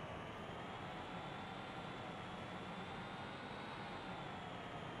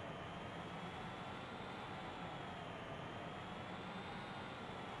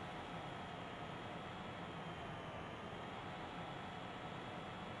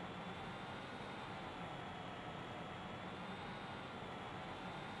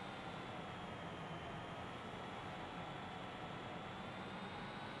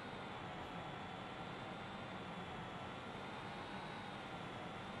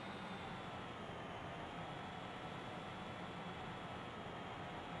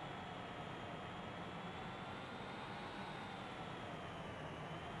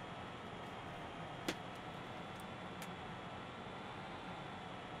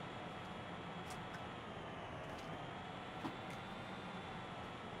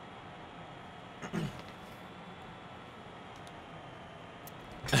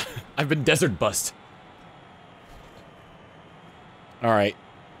 I've been desert bust. Alright.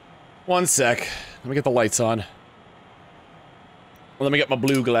 One sec. Let me get the lights on. Let me get my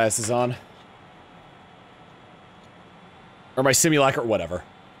blue glasses on. Or my simulacra, whatever.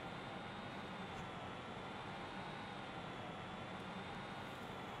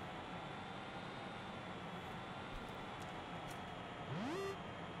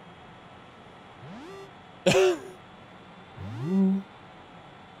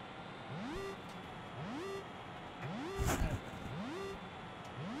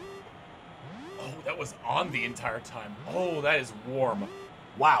 The entire time. Oh, that is warm.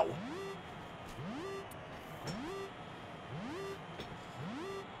 Wow.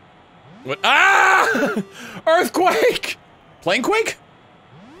 What? Ah! Earthquake! Planequake?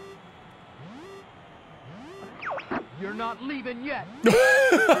 You're not leaving yet.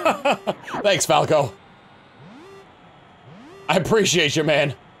 Thanks, Falco. I appreciate you,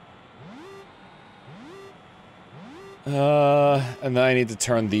 man. And then I need to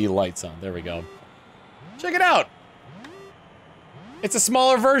turn the lights on. There we go. Check it out! It's a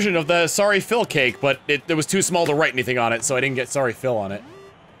smaller version of the Sorry Phil cake, but it was too small to write anything on it, so I didn't get Sorry Phil on it.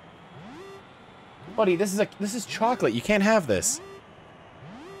 Buddy, this is chocolate. You can't have this.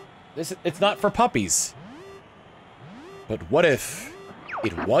 It's not for puppies. But what if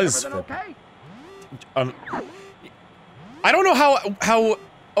it was for okay? I don't know how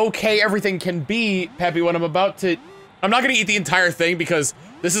okay everything can be, Peppy, when I'm about to... I'm not gonna eat the entire thing because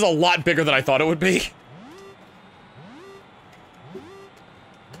this is a lot bigger than I thought it would be.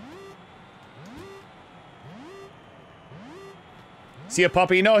 See a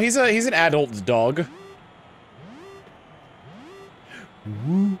puppy? No, he's an adult dog.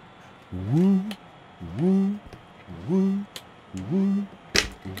 Woo, woo, woo, woo, woo,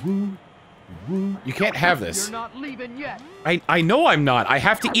 woo, woo. You can't have this. You're not leaving yet. I know I'm not. I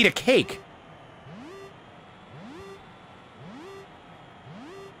have to eat a cake.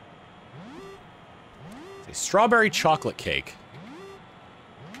 It's a strawberry chocolate cake.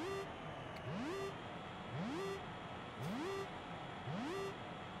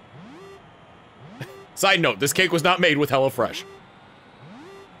 Side note, this cake was not made with HelloFresh.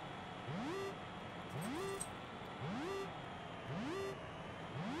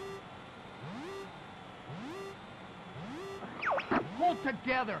 Hold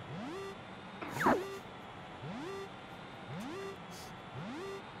together.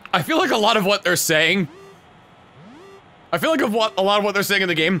 I feel like a lot of what they're saying... I feel like a lot of what they're saying in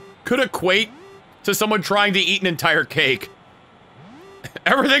the game could equate to someone trying to eat an entire cake.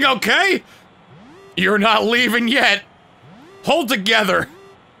 Everything okay? You're not leaving yet. Hold together.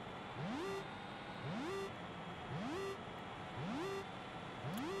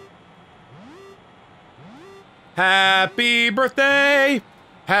 Happy birthday!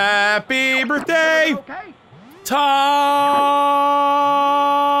 Happy birthday! Okay. Tom!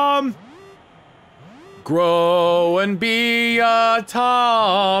 Grow and be a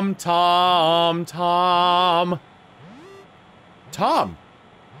Tom, Tom, Tom. Tom.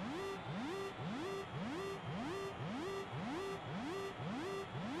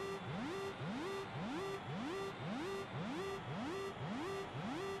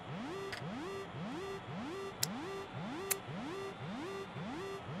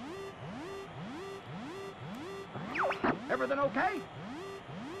 Everything okay?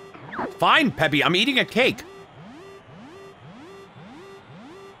 Fine, Peppy, I'm eating a cake.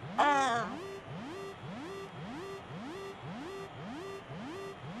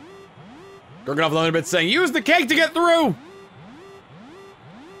 Gorgonov Limited saying, use the cake to get through!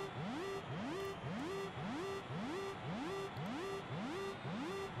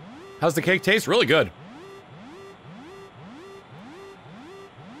 How's the cake taste? Really good.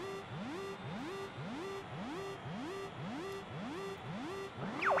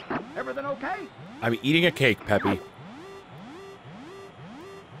 Everything okay? I'm eating a cake, Peppy.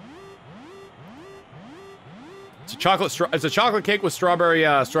 It's a chocolate cake with strawberry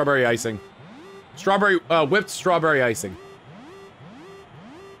icing. Whipped strawberry icing.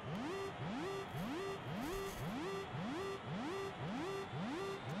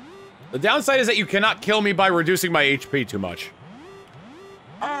 The downside is that you cannot kill me by reducing my HP too much.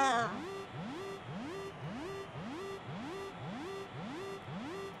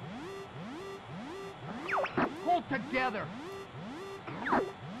 Hold together.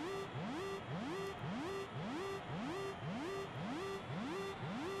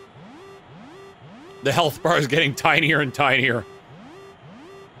 The health bar is getting tinier and tinier.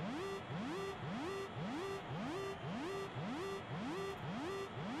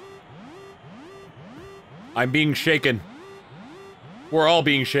 I'm being shaken. We're all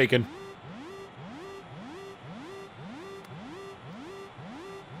being shaken.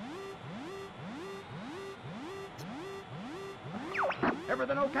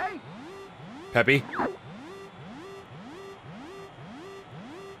 Everything okay? Peppy?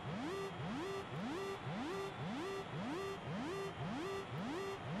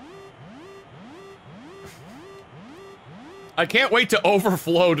 I can't wait to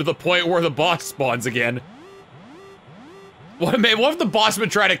overflow to the point where the boss spawns again. What if the boss been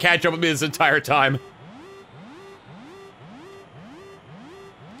trying to catch up with me this entire time?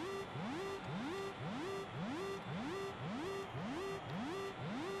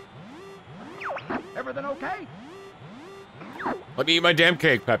 Everything okay? Let me eat my damn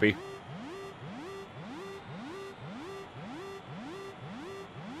cake, Peppy.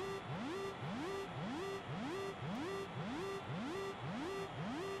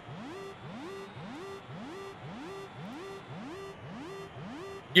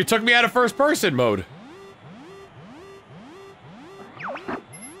 You took me out of first person mode.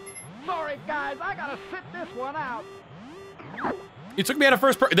 Sorry, guys, I gotta sit this one out. You took me out of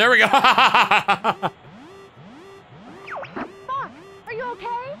first person. There we go. Fox, are you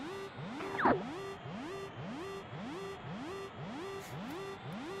okay?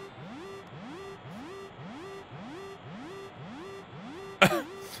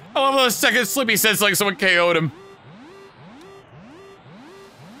 I love those second Slippy says like someone KO'd him.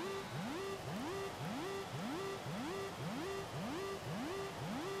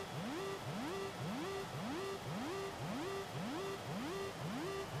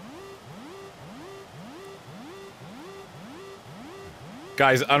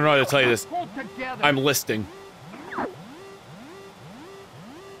 Guys, I don't know how to tell you this. Hold together. I'm listing.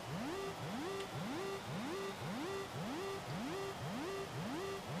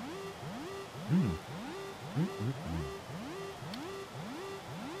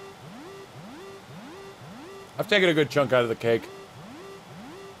 I've taken a good chunk out of the cake.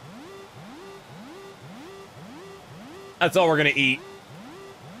 That's all we're gonna eat.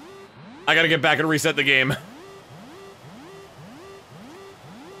 I gotta get back and reset the game.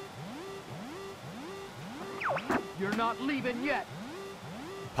 You're not leaving yet.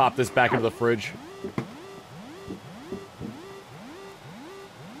 Pop this back into the fridge.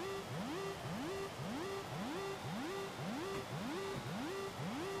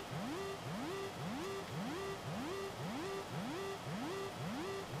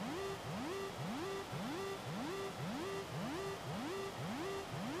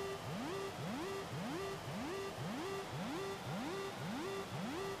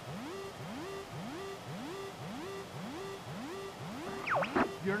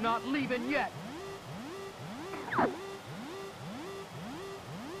 You're not leaving yet.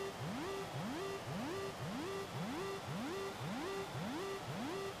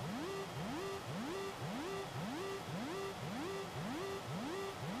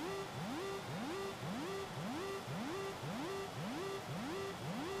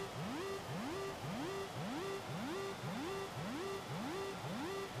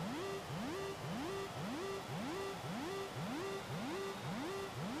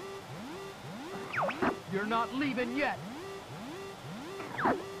 You're not leaving yet.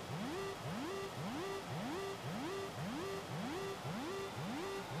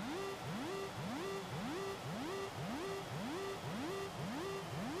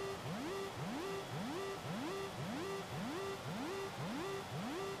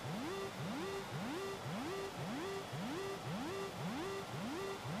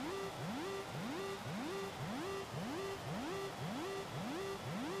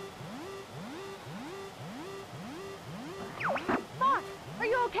 Fox, are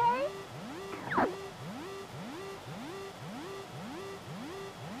you okay?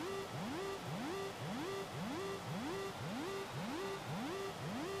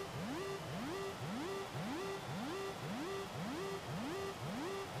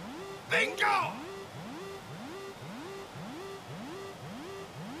 Bingo!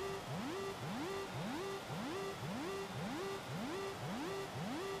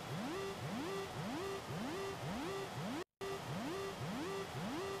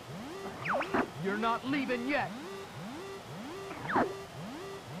 You're not leaving yet.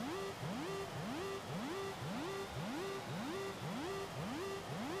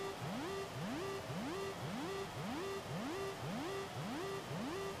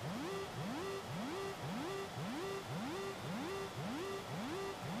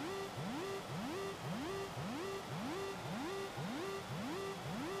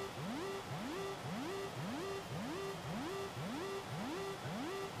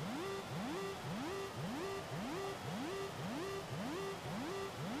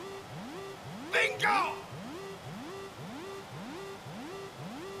 Bingo!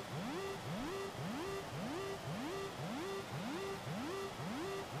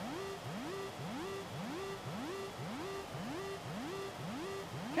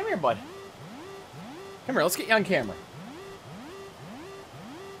 Come here, bud. Come here, let's get you on camera.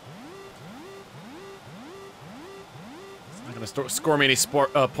 It's not gonna score me any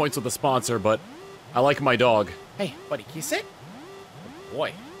points with the sponsor, but I like my dog. Hey, buddy, can you sit? Good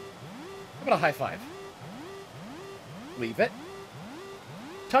boy. How about a high five? Leave it.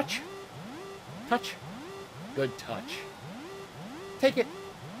 Touch. Touch. Good touch. Take it.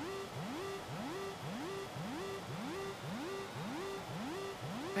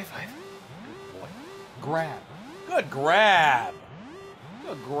 High five. Good boy. Grab. Good grab.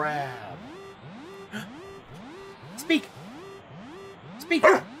 Good grab. Speak. Speak.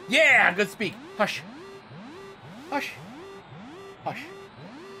 Yeah, good speak. Hush. Hush. Hush.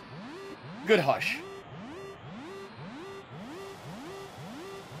 Good hush.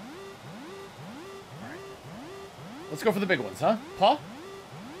 Alright. Let's go for the big ones, huh? Paw?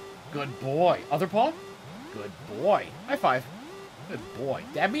 Good boy. Other paw? Good boy. High five. Good boy.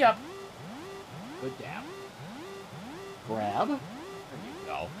 Dab me up. Good dab. Grab. There you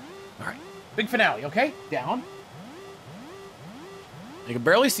go. Alright. Big finale, okay? Down. I can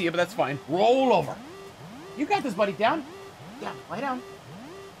barely see you, but that's fine. Roll over. You got this, buddy. Down. Down. Lie down.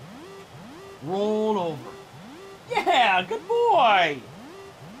 Roll over. Yeah, good boy.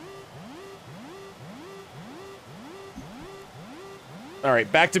 All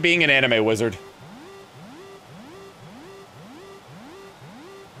right, back to being an anime wizard.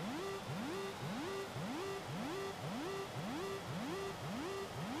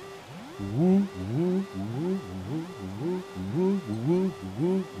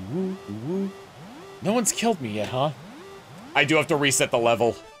 No one's killed me yet, huh? I do have to reset the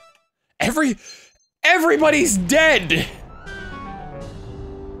level. Everybody's dead!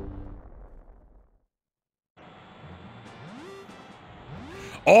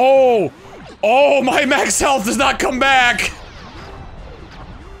 Oh! Oh, my max health does not come back!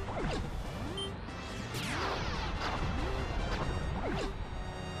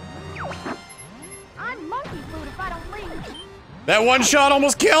 I'm monkey food if I don't leave. That one shot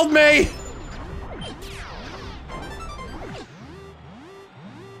almost killed me!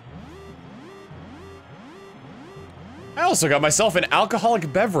 I also got myself an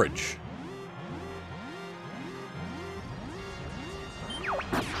alcoholic beverage.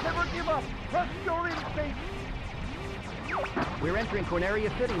 Never give up. Trust your instinct. We're entering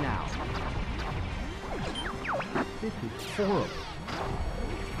Corneria City now. This is horrible.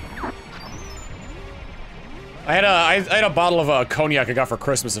 I had a bottle of cognac I got for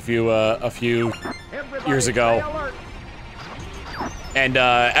Christmas a few years ago. And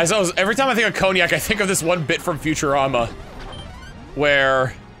every time I think of cognac, I think of this one bit from Futurama,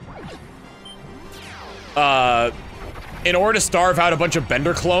 where, in order to starve out a bunch of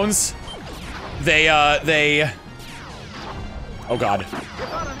Bender clones, they, oh god.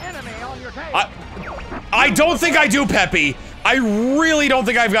 I don't think I do, Peppy. I really don't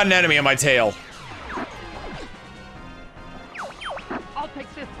think I've got an enemy on my tail.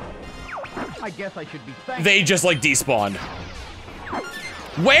 I guess I should be thankful. they just like despawned.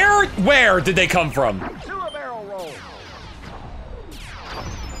 Where did they come from? Do a barrel roll.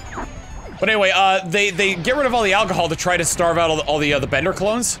 But anyway, they get rid of all the alcohol to try to starve out all the Bender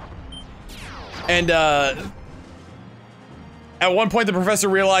clones. And, at one point the professor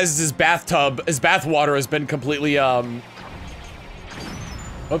realizes his bath water has been completely, oops.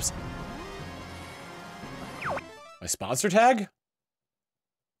 My sponsor tag?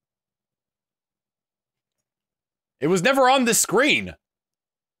 It was never on this screen.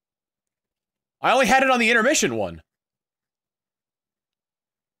 I only had it on the intermission one.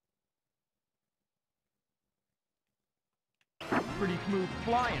 Pretty smooth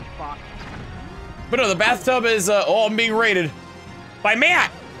flying, Fox. But no, the bathtub is, oh, I'm being raided. By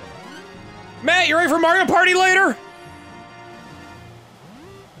Matt! Matt, you ready for Mario Party later?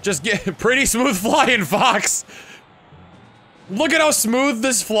 Just get pretty smooth flying, Fox. Look at how smooth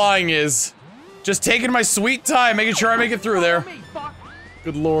this flying is. Just taking my sweet time, making sure I make it through there. Follow me, Fox.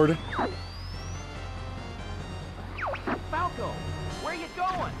 Good lord. Falco, where you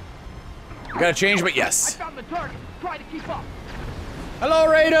going? Gotta change, but I yes. found the target. Try to keep up. Hello,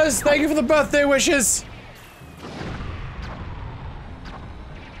 Raiders! Thank you for the birthday wishes!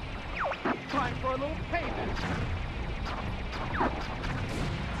 Time for a little payment.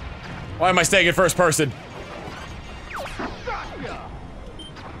 Why am I staying in first person? Gotcha.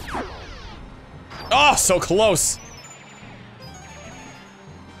 Oh, so close!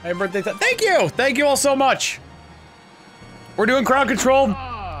 Happy birthday, thank you! Thank you all so much! We're doing crowd control.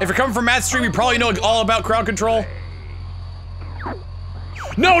 If you're coming from Matt's stream, you probably know all about crowd control.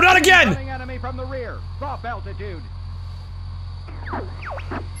 No, not again! Coming at me from the rear. Drop altitude.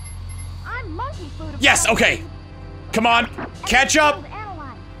 I'm monkey food. Yes, okay. Come on, catch up!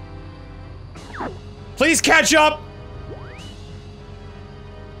 Please catch up!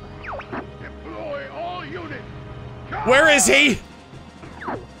 Deploy all units. Where is he?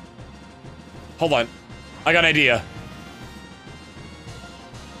 Hold on. I got an idea.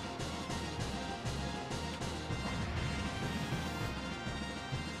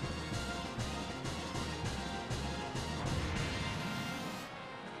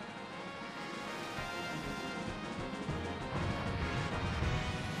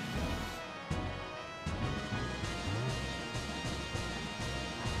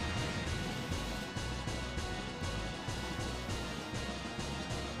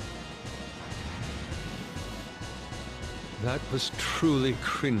 That was truly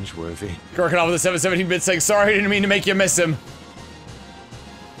cringeworthy. Gorkanov with the 717-bit saying, sorry, I didn't mean to make you miss him.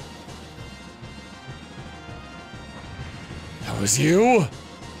 That was you?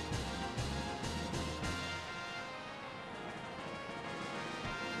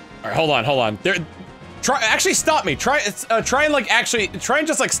 Alright, hold on. Actually stop me. Try and like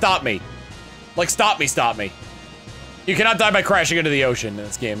just like stop me. Like stop me. You cannot die by crashing into the ocean in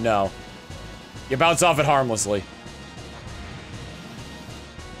this game, no. You bounce off it harmlessly.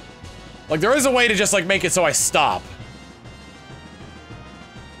 Like, there is a way to just, like, make it so I stop.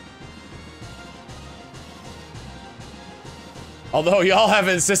 Although, y'all have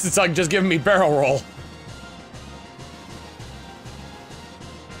insistence on just giving me barrel roll.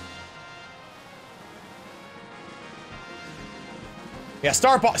 Yeah,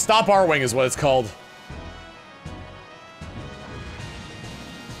 Stop R-Wing is what it's called.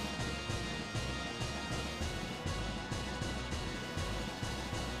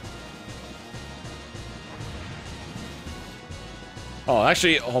 Oh,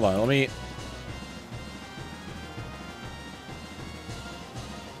 actually, hold on, let me...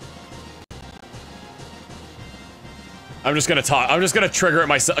 I'm just gonna trigger it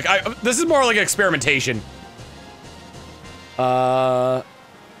myself. Like, this is more like experimentation.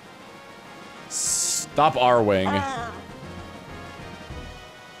 Stop R-Wing.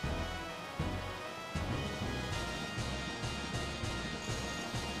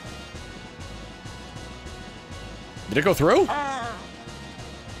 Did it go through?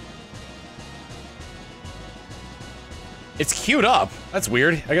 It's queued up. That's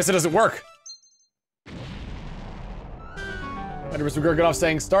weird. I guess it doesn't work. Mr. Gorgonov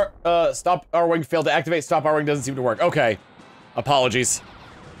saying, Stop R-Wing failed to activate. Stop R-Wing doesn't seem to work. Okay. Apologies.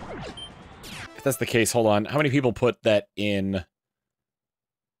 If that's the case, hold on. How many people put that in?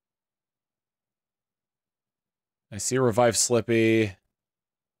 I see a revive Slippy.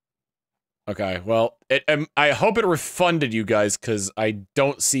 Okay, well, I hope it refunded you guys, because I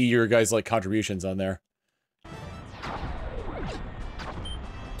don't see your guys' like contributions on there.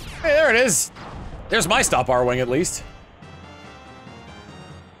 Hey, there it is. There's my Stop R-Wing, at least.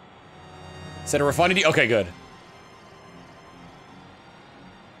 Said it refunded you? Okay, good.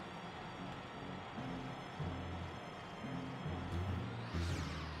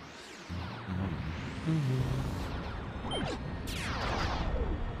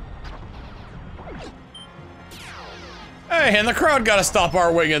 Hey, and the crowd gotta stop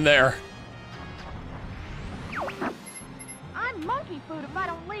our wing in there. I'm monkey food if I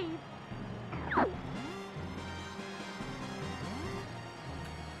don't leave.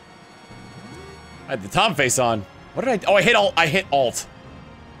 I had the Tom face on. What did I? Oh, I hit Alt. I hit Alt.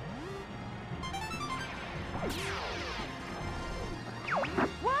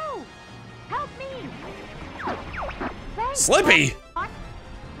 Whoa! Help me! Thanks, Slippy? Fox.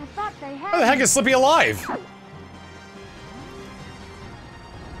 I thought they had How the heck is Slippy alive?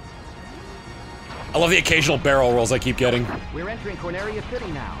 I love the occasional barrel rolls I keep getting. We're entering Corneria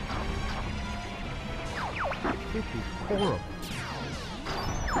City now. This is horrible.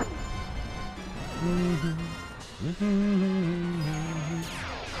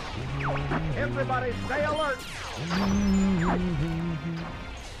 Everybody stay alert.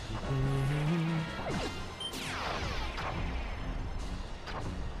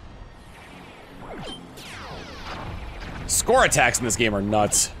 Score attacks in this game are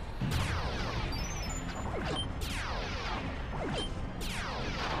nuts.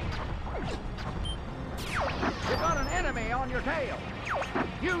 You got an enemy on your tail.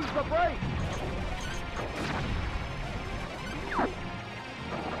 Use the brake.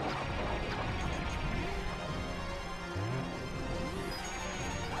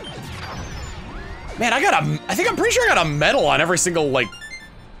 Man, I think I'm pretty sure I got a medal on every single, like,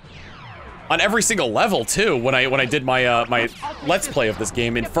 on every single level too when I did my my Let's Play of this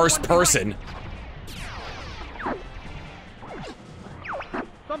game in first person.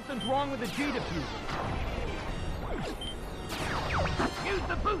 Something's wrong with the G diffuser. Use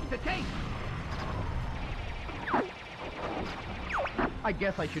the boost to take. I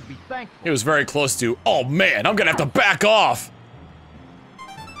guess I should be thankful. It was very close to, oh man, I'm gonna have to back off.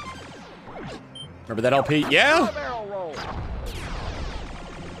 Remember that LP? Yeah? Barrel roll.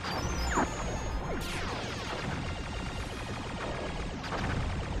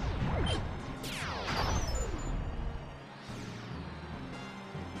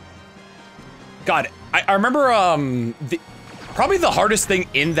 God, I remember probably the hardest thing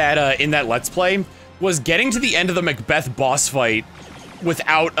in that Let's Play was getting to the end of the Macbeth boss fight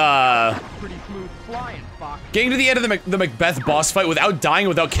without Pretty smooth flying, Fox. getting to the end of the Macbeth boss fight without dying,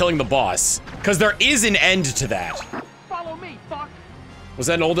 without killing the boss. Because there is an end to that. Follow me, Fox. Was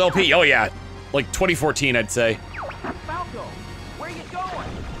that an old LP? Oh yeah. Like 2014, I'd say. Falco, where you going?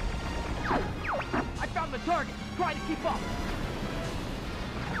 I found the target. Try to keep up.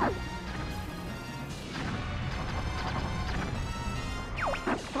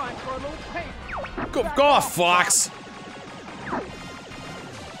 Time for a little paint. Go off, Fox!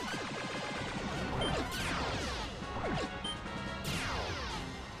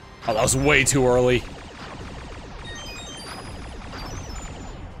 Oh, that was way too early.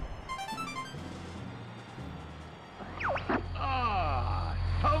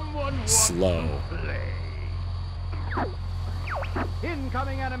 Someone wants Slow. to play.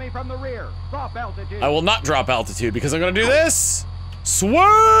 Incoming enemy from the rear. Drop altitude. I will not drop altitude because I'm gonna do this.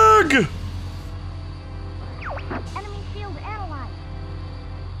 Swag! Enemy shield analyzed.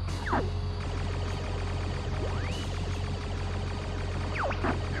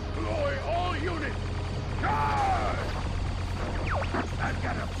 Deploy all units. Charge! That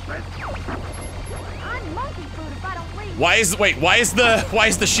got upset. I'm monkey food if I don't leave. Why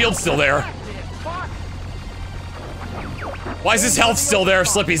is the shield still there? That's it, Fox. Why is his health still there if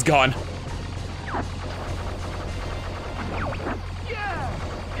Slippy's gone? Yeah,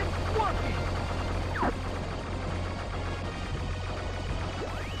 it's working.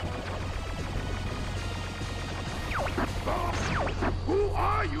 Who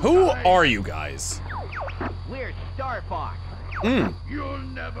are you Who guys? are you guys? We're Star Fox. You'll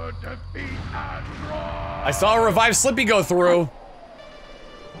never defeat Android. I saw a revived Slippy go through.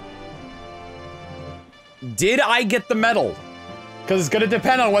 Did I get the medal? Because it's gonna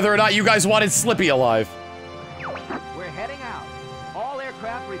depend on whether or not you guys wanted Slippy alive. We're heading out. All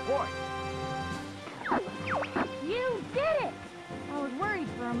aircraft report. You did it! I was worried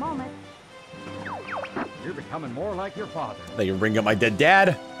for a moment. You're becoming more like your father. They can bring up my dead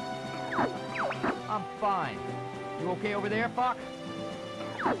dad. I'm fine. You okay over there, Fox?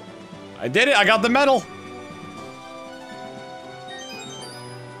 I did it, I got the medal.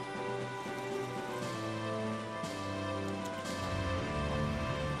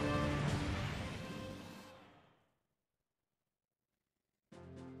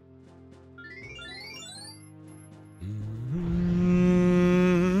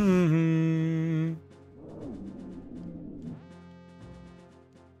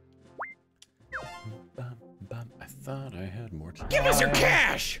 Give us your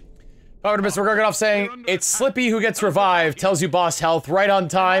cash! Over to Mr. Gorgonoff saying, it's Slippy who gets revived, tells you boss health, right on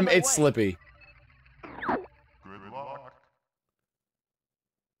time, it's Slippy. Good luck.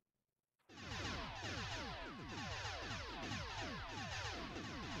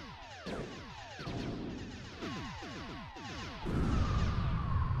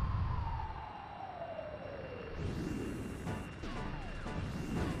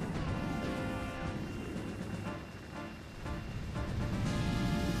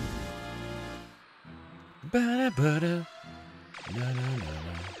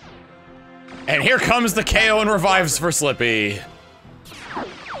 And here comes the KO and revives for Slippy.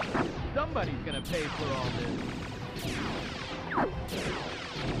 Somebody's gonna pay for all this.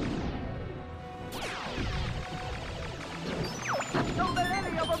 Don't let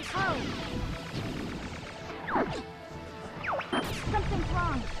any of them through. Something's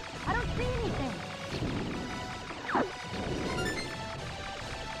wrong. I don't see anything.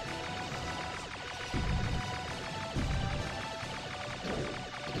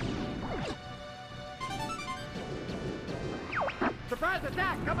 Surprise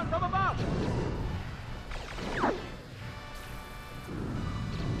attack coming from above!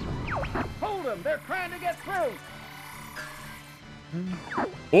 Hold them! They're trying to get through!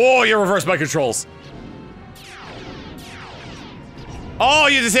 Oh, you reversed my controls. Oh,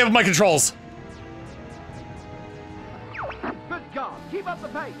 you disabled my controls. Good job! Keep up the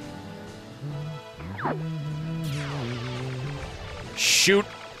pace! Shoot.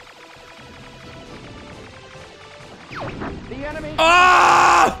 The enemy...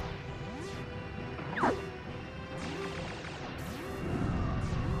 Ah!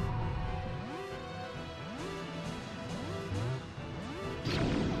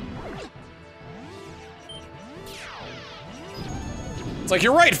 It's like,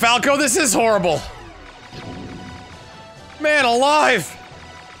 you're right, Falco, this is horrible. Man alive!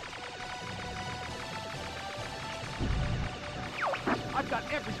 I've got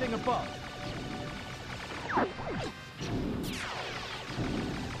everything above.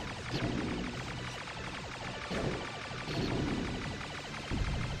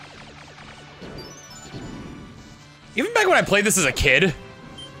 Even back when I played this as a kid,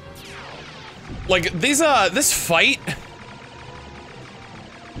 like, this fight,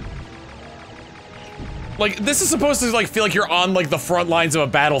 like, this is supposed to, like, feel like you're on, like, the front lines of a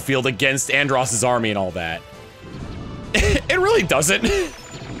battlefield against Andross's army and all that. It really doesn't.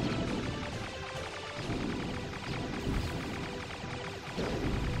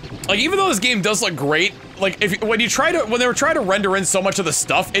 Like, even though this game does look great, like, when they were trying to render in so much of the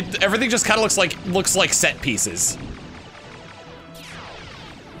stuff, everything just kind of looks like set pieces.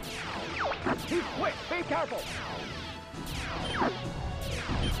 He's quick! Be careful!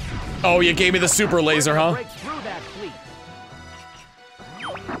 Oh, you gave me the super laser, huh? Break through that fleet.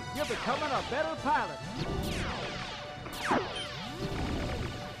 You're becoming a better pilot.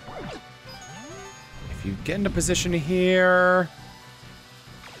 If you get into position here...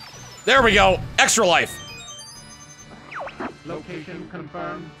 There we go! Extra life! Location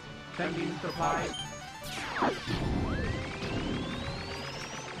confirmed. Sending supplies.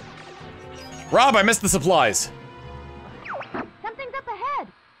 Rob, I missed the supplies. Something's up ahead.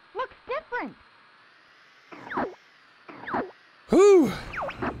 Looks different. Whew!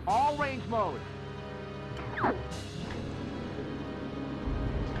 All range mode.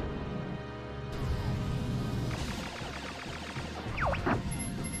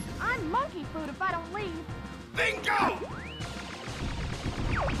 I'm monkey food if I don't leave. Bingo!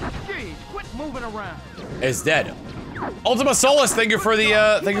 Jeez, quit moving around. Is dead. Ultima Solus, thank you for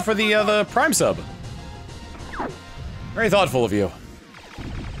the Prime sub. Very thoughtful of you.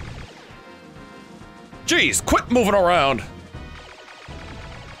 Jeez, quit moving around.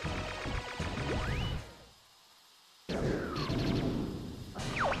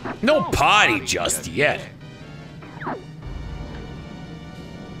 No potty just yet.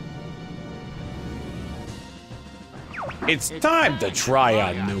 It's time to try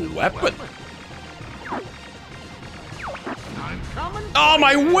a new weapon. Oh,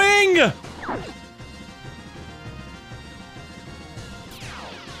 my wing!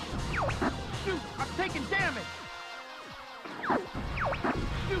 Shoot, I'm taking damage.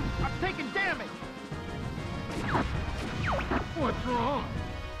 Shoot, I'm taking damage. What's wrong?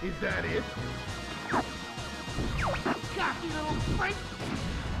 Is that it? Got you, little freak.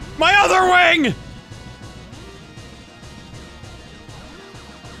 My other wing!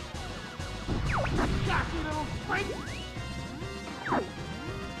 Got you, little freak.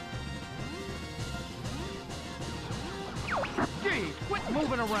 Gee, quit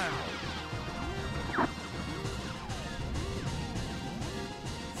moving around.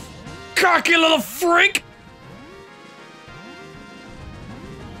 Cocky little freak!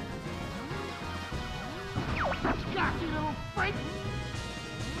 Cocky little freak!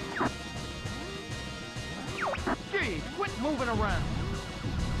 Jeez, quit moving around.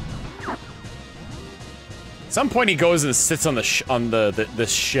 At some point he goes and sits on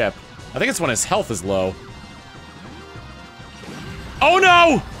this ship. I think it's when his health is low. Oh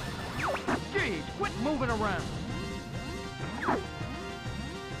no! Jeez, quit moving around.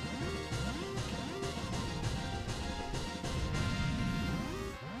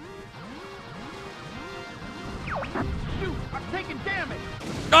 Shoot, I'm taking damage.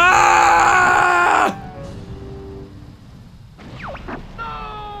 Ah!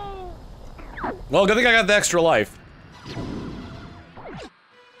 No! Well, good thing I got the extra life.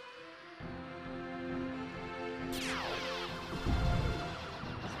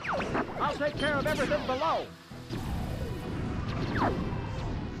 I'll take care of everything below.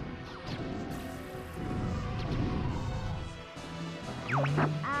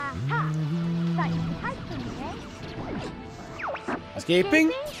 Aha! Thought you could hide from me, eh?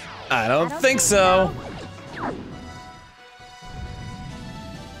 Escaping? I don't think so.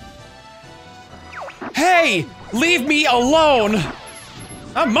 Hey! Leave me alone!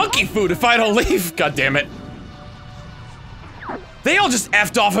 I'm monkey food if I don't leave. God damn it. They all just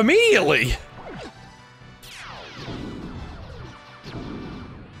effed off immediately.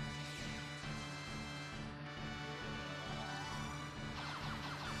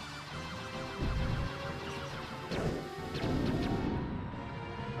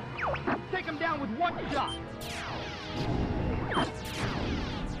 Take him down with one shot.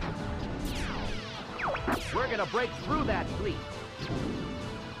 We're gonna break through that fleet.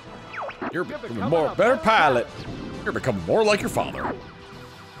 You're becoming a better pilot. You're becoming more like your father.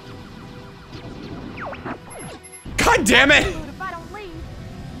 God damn it! If I don't leave.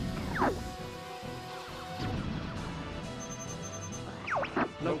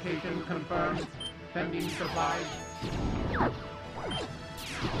 Location confirmed. Sending supplies.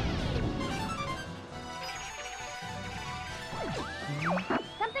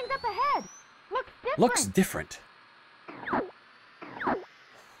 Something's up ahead. Looks Looks different. different.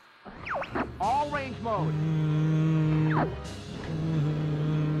 All range mode.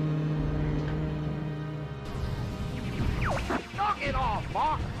 Knock it off,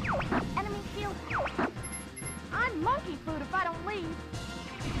 Fox. Enemy shield. I'm monkey food if I don't leave.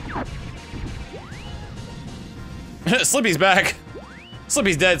 Slippy's back.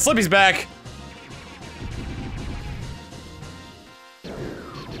 Slippy's dead. Slippy's back.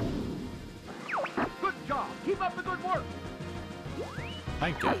 Good job. Keep up the good work.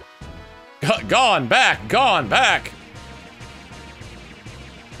 Thank you. Gone back. Gone back.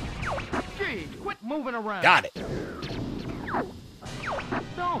 Jeez, quit moving around. Got it.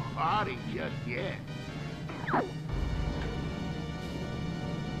 Don't party just yet.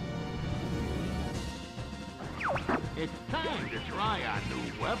 It's time to try our new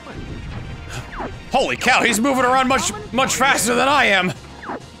weapon. Holy cow, he's moving around much faster than I am.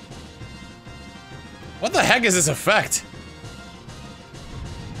 What the heck is this effect?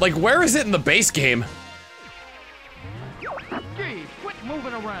 Like, where is it in the base game? Jeez, quit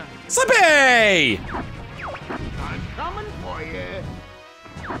moving around. Slippy! I'm coming for you.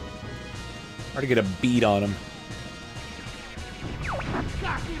 Hard to get a beat on him.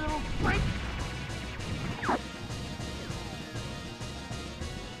 Cocky little freak.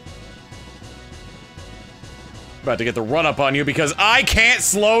 About to get the run up on you because I can't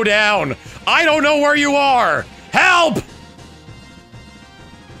slow down. I don't know where you are. Help!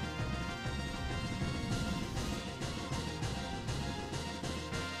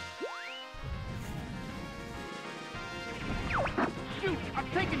 Shoot, I'm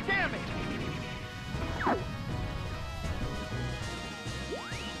taking damage.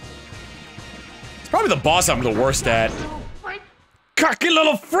 It's probably the boss I'm the worst at. Little freak. Cocky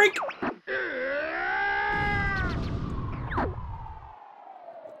little freak!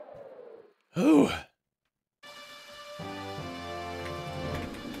 Ooh.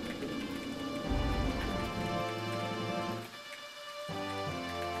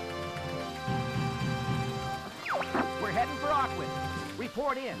 We're heading for Aquid.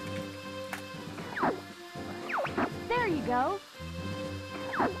 Report in. There you go.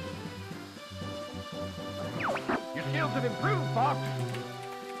 Your skills have improved, Fox.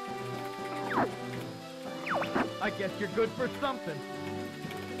 I guess you're good for something.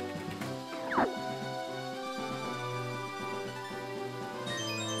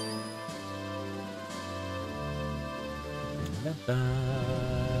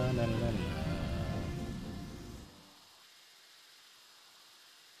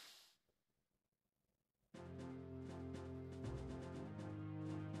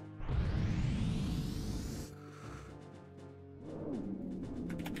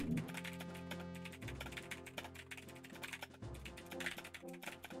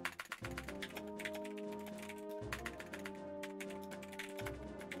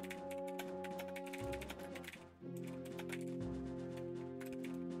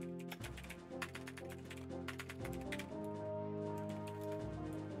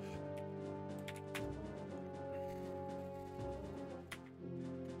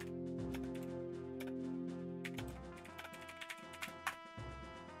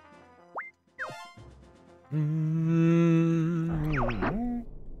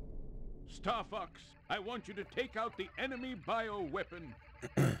 Star Fox, I want you to take out the enemy bioweapon.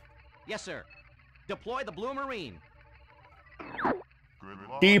 Yes, sir. Deploy the Blue Marine.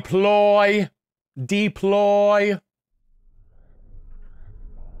 Deploy. Deploy.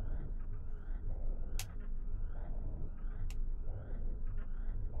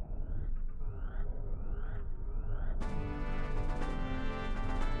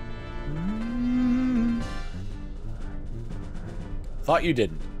 Thought you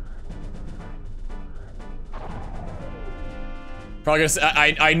didn't. Probably gonna say,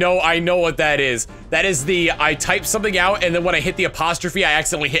 I know what that is. That is the, I type something out and then when I hit the apostrophe, I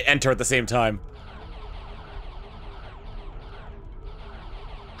accidentally hit enter at the same time.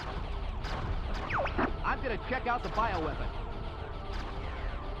 I'm gonna check out the bioweapon.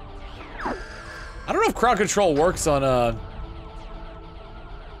 I don't know if crowd control works on, Oh,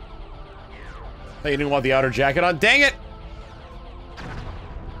 you didn't want the outer jacket on? Dang it!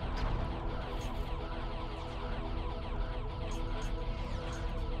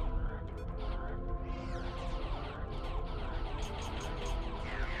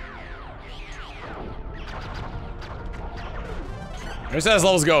 Here's how this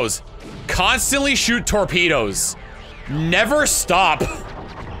levels goes. Constantly shoot torpedoes. Never stop.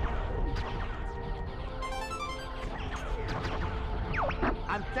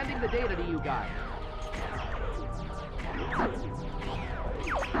 I'm sending the data to you guys.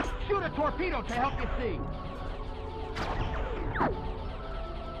 Shoot a torpedo to help you see.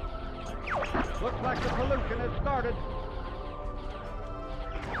 Looks like the pollution has started.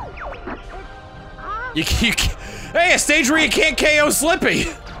 Hey, a stage where you can't KO Slippy.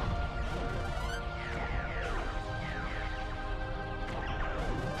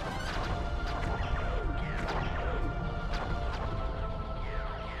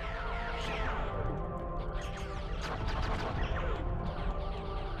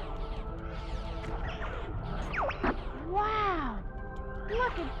 Wow!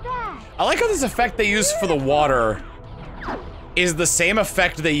 Look at that! I like how this effect they use for the water is the same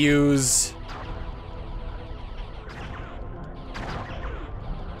effect they use.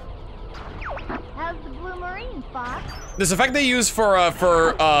 How's the Blue Marine, Fox? This effect they use for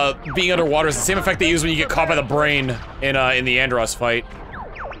being underwater is the same effect they use when you get caught by the brain in the Andross fight.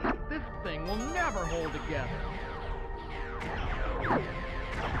 This thing will never hold together.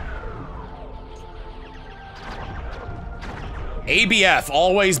 ABF,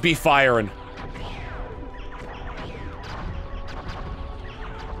 always be firing.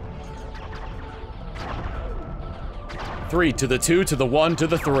 Three to the 2 to the 1 to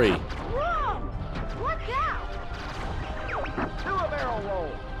the 3. Whoa! Watch out! Do a barrel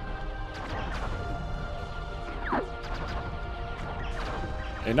roll.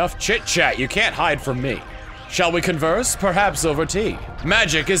 Enough chit-chat, you can't hide from me. Shall we converse? Perhaps over tea.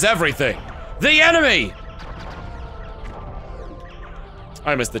 Magic is everything. The enemy!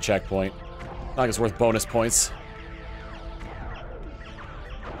 I missed the checkpoint. I think it's worth bonus points.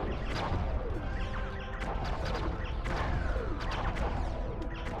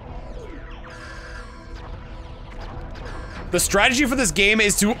 The strategy for this game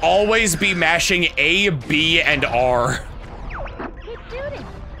is to always be mashing A, B, and R. Keep shooting!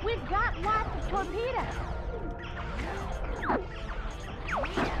 We've got lots of torpedoes!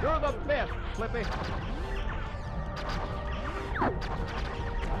 You're the best, Slippy.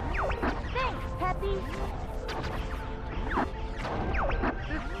 Thanks, Peppy!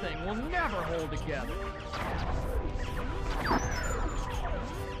 This thing will never hold together.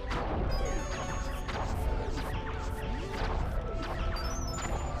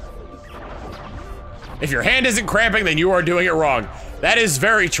 If your hand isn't cramping, then you are doing it wrong. That is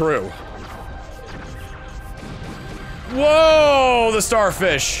very true. Whoa, the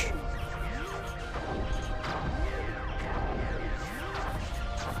starfish.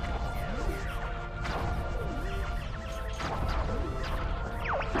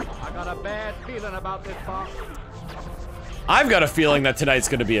 I got a bad feeling about this, Fox. I've got a feeling that tonight's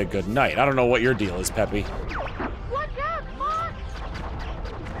gonna be a good night. I don't know what your deal is, Peppy. Watch out, Fox!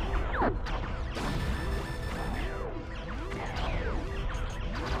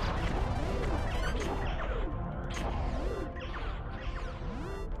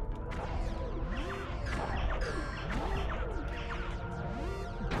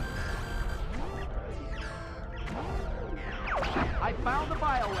 I found the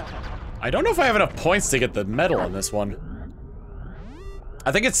bioweapon. I don't know if I have enough points to get the medal on this one.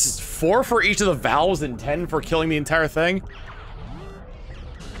 I think it's 4 for each of the valves and 10 for killing the entire thing.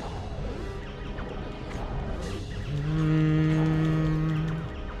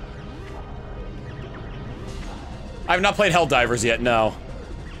 I've not played Helldivers yet, no.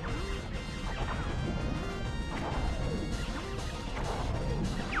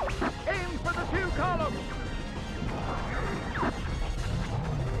 Aim for the 2 columns.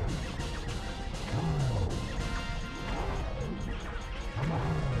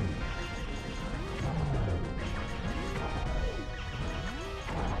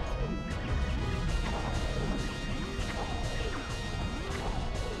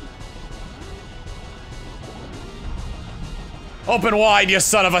 Open wide, you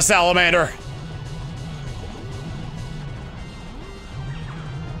son of a salamander.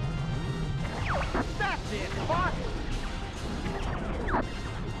 That's it, Fox.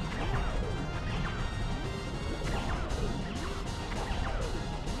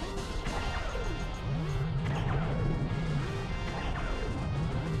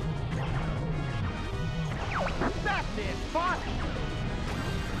 That's it, Fox.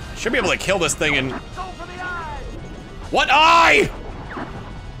 Should be able to kill this thing in... Go for the eyes. What eye?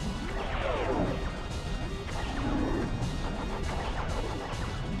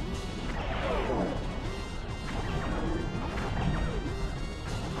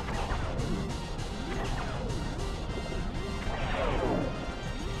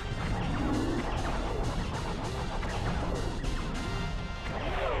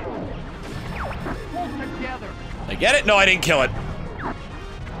 Pull together. I get it? No, I didn't kill it.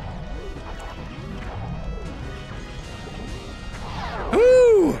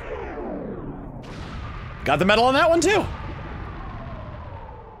 Woo! Got the medal on that one too.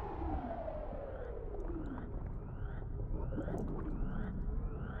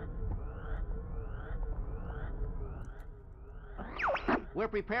 We're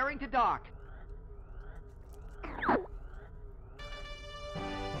preparing to dock.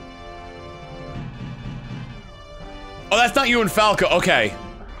 Oh, that's not you and Falco. Okay.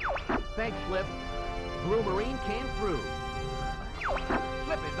 Thanks, Slip. Blue Marine came through.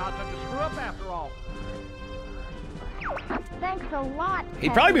 Slip is not such a screw-up after all. Thanks a lot, He'd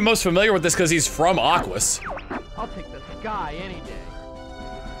Ted. probably be most familiar with this because he's from Aquas. I'll take the sky any day.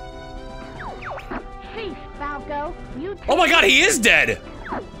 Sheesh, Falco. You Oh my god, he is dead!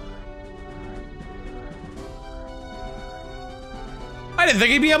 I didn't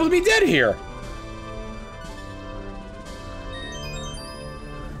think he'd be able to be dead here.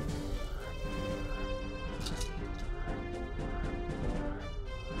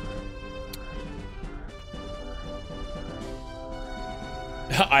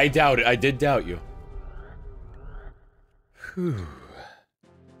 I doubt it. I did doubt you. Whew.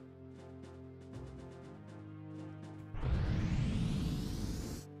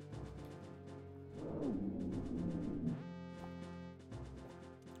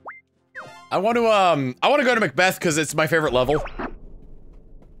 I want to go to Macbeth because it's my favorite level.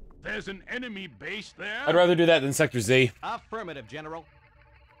 There's an enemy base there. I'd rather do that than Sector Z. Affirmative, General.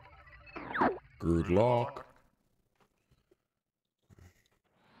 Good luck.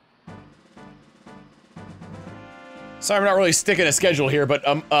 Sorry, I'm not really sticking a schedule here, but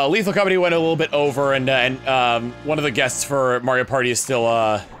Lethal Company went a little bit over, and one of the guests for Mario Party is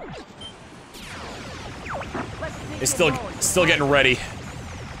still getting ready.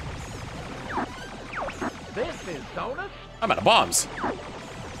 This is donuts? I'm out of bombs.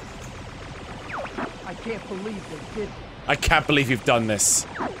 I can't believe they did. I can't believe you've done this.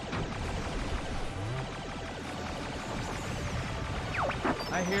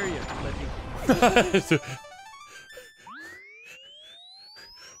 I hear you, Slippy.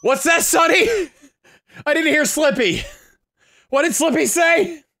 What's that, Sonny? I didn't hear Slippy. What did Slippy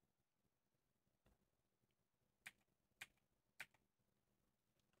say?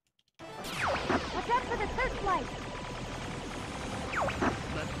 Watch out for the searchlight.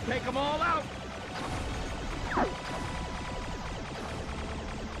 Let's take them all out.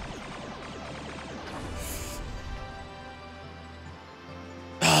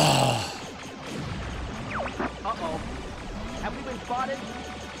 Uh-oh. Have we been spotted?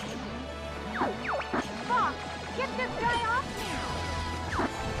 Fox, get this guy off now.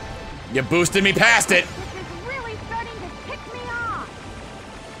 You boosted me past it. This is really starting to tick me off.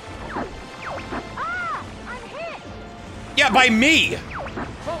 Ah, I'm hit. Yeah, by me.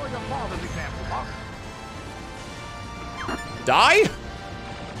 Follow your father's example, Fox. Die?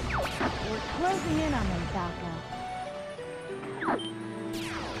 We're closing in on them, Falco.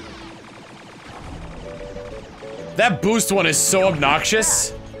 That boost one is so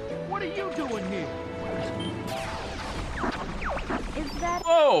obnoxious. What are you doing here? Is that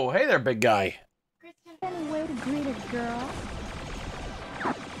Oh, hey there, big guy. any way to greet a girl?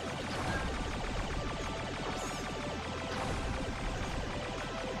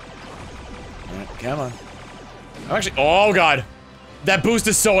 Alright, come on. I'm actually, oh god. That boost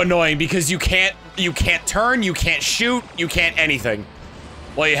is so annoying because you can't turn, you can't shoot, you can't anything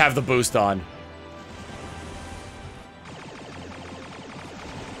while you have the boost on.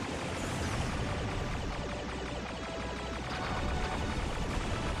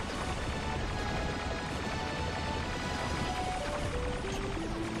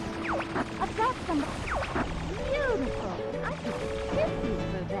 I've got some beautiful. I could kiss you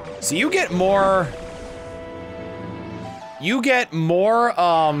for that. So you get more, what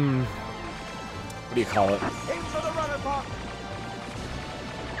do you call it? Aim for the runner, Fox.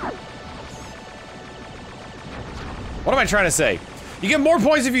 What am I trying to say? You get more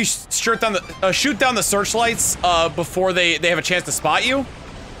points if you shoot down the searchlights before they have a chance to spot you.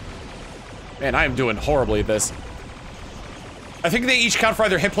 Man, I am doing horribly at this. I think they each count for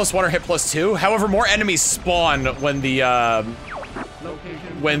either hit +1 or hit +2. However, more enemies spawn when if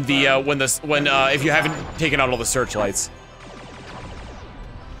you haven't taken out all the searchlights.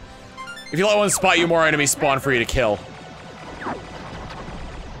 If you let one spot you, more enemies spawn for you to kill.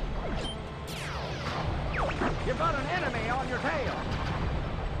 You've got an enemy on your tail.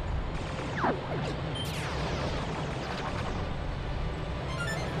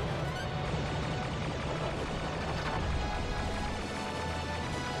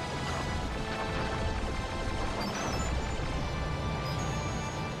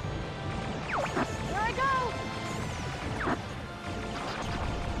 Here I go.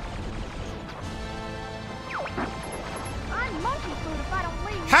 I'm monkey food if I don't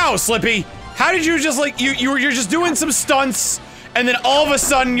leave. How, Slippy? How did you just like you're just doing some stunts and then all of a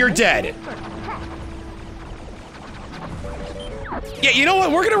sudden you're dead? Yeah, you know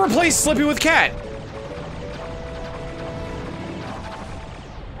what? We're gonna replace Slippy with Cat.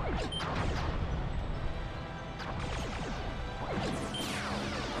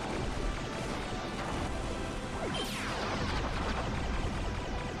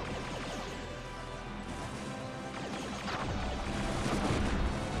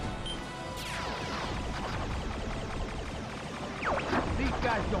 These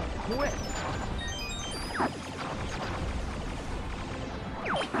guys don't quit.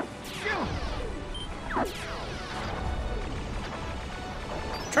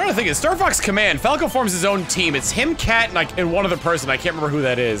 Trying to think, in Star Fox Command, Falco forms his own team. It's him, Cat, and one other person. I can't remember who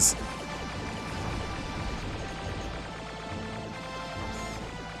that is.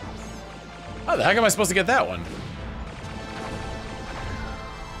 How the heck am I supposed to get that one?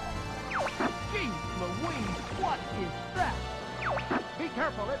 Jeez Louise, what is that? Be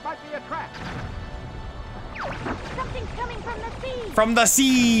careful, it might be a trap. Something's coming from the sea. From the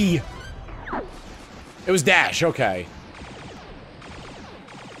sea! It was Dash, okay.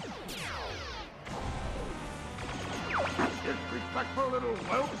 Disrespectful little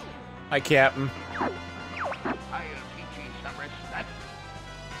whelp. Hi, Captain. I'll teach you some respect.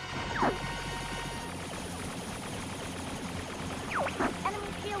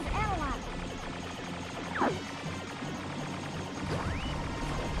 Enemy shield analyzed.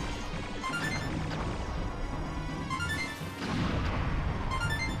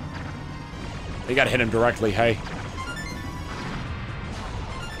 You gotta hit him directly, hey.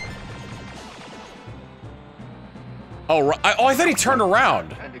 Oh, I thought he turned around.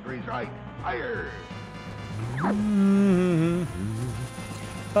 10 degrees right. Higher.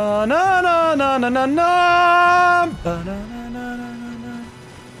 Ba-na-na-na-na-na-na. Ba-na-na-na-na-na.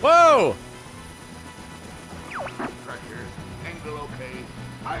 Whoa! Pressure. Angle okay.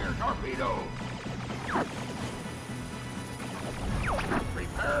 Higher torpedo.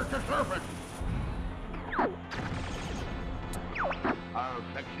 Prepare to surface. Our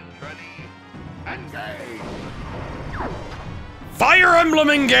section's ready. Engage. Fire Emblem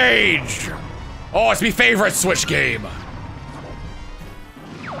Engage! Oh, it's my favorite Switch game.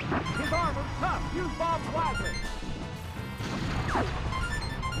 His armor's tough. Use bombs wisely.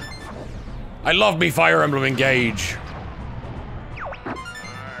 I love me Fire Emblem Engage.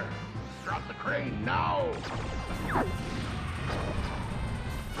 Drop the crane now.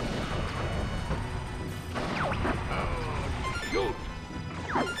 Shoot.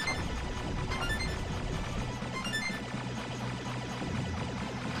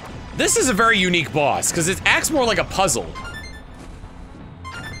 This is a very unique boss, because it acts more like a puzzle.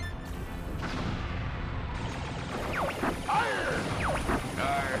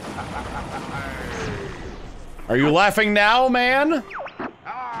 Are you laughing now, man?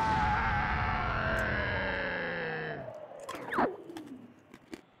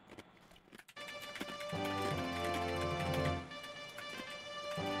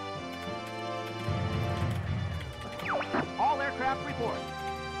 All aircraft report.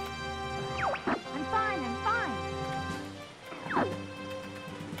 I'm fine, I'm fine.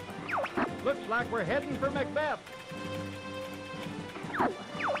 like we're heading for Macbeth.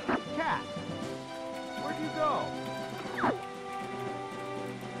 Cat, where'd you go?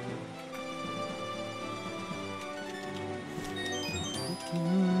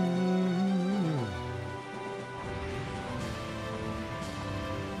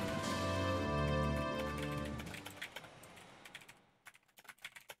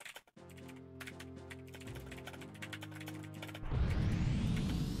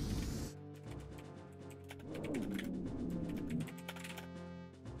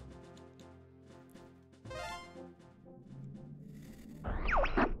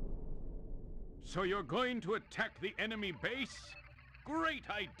 So you're going to attack the enemy base? Great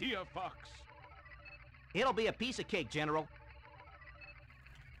idea, Fox. It'll be a piece of cake, General.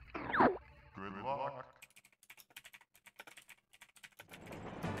 Good luck.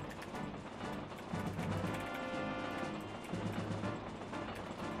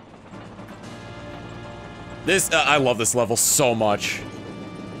 I love this level so much.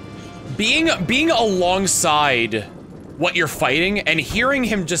 Being alongside what you're fighting and hearing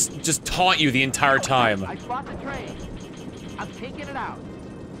him just taunt you the entire time. I spot the train. I'm taking it out.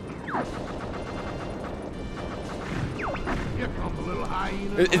 Here come the little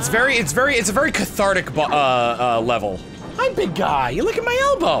hyena. It's a very cathartic level. Hi, big guy. You look at my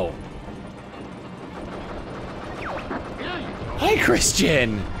elbow. Hi,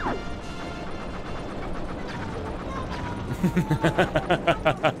 Christian.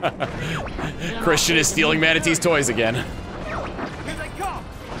 Christian is stealing Manatee's toys again. Here they come.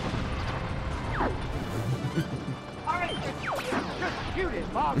 All right, just shoot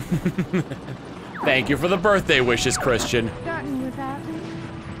it, Bob. Thank you for the birthday wishes, Christian. Starting without me?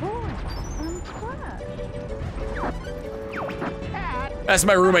 Boy, unplugged. That's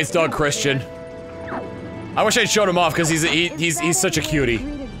my roommate's dog, Christian. I wish I'd shown him off because he's such a cutie.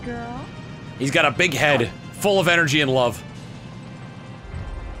 Greet a girl. He's got a big head, full of energy and love.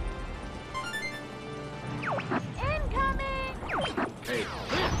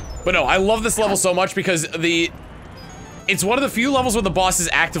 But no, I love this level so much because it's one of the few levels where the boss is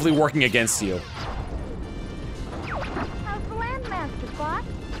actively working against you. How's the Landmaster, Fox?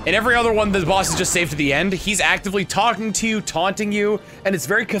 In every other one, the boss is just saved to the end. He's actively talking to you, taunting you, and it's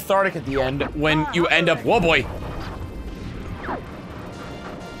very cathartic at the end when you end up, whoa boy.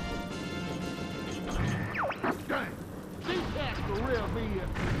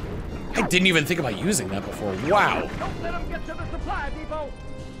 I didn't even think about using that before, wow. Don't let them get to the supply depot.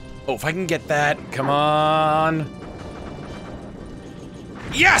 Oh, if I can get that, come on.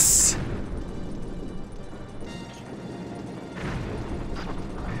 Yes!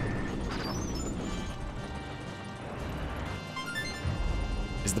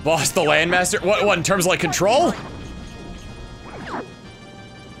 Is the boss the Landmaster? What, in terms of like control?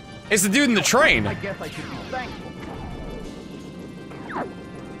 It's the dude in the train. I guess I should be thankful.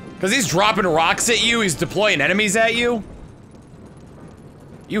 Because he's dropping rocks at you, he's deploying enemies at you.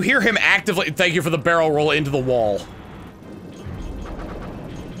 You hear him actively- thank you for the barrel roll into the wall.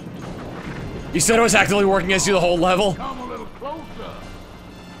 You said it was actively working against you the whole level? Come a little closer.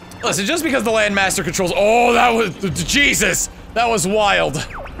 Listen, just because the Landmaster controls- oh, that was- Jesus! That was wild.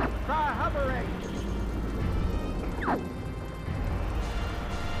 Try hovering.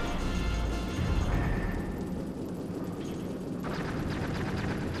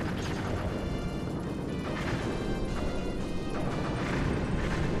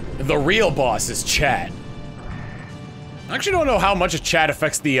 The real boss is chat. I actually don't know how much of chat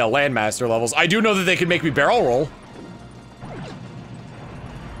affects the Landmaster levels. I do know that they can make me barrel roll.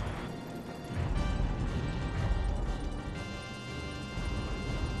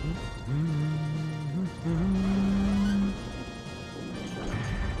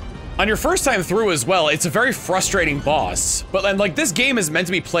 On your first time through as well, it's a very frustrating boss. But then, like, this game is meant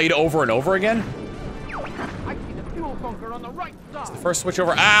to be played over and over again. I see the fuel bunker on the right side. The first switch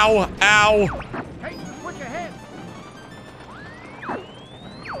over. Ow! Ow! Hey, switch ahead.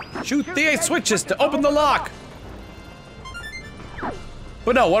 Shoot the 8 switches to open the lock!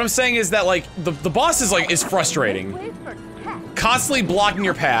 But no, what I'm saying is that, like, the boss is, like, is frustrating. Wait for cat. Constantly blocking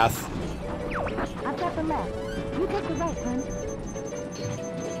your path. I've got the left. You take the right, hun.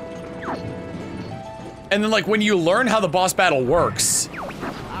 And then, like, when you learn how the boss battle works,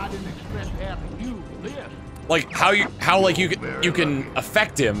 I didn't expect to have to use this. like, how you can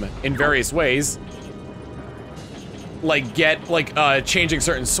affect him in various ways. Like, get, like, changing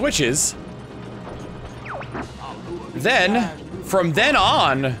certain switches. Then, from then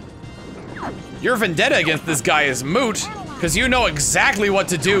on, your vendetta against this guy is moot, because you know exactly what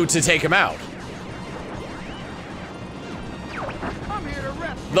to do to take him out. I'm here to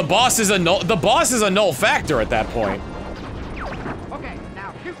rescue The boss is a null factor at that point. Okay,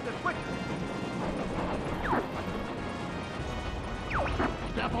 now shoot the switch.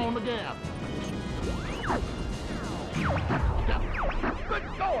 Step on the gas. Step. Good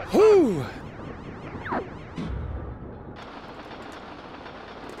going. Whew.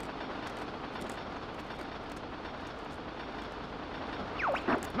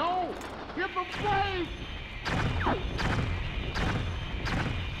 No! Hit the brake!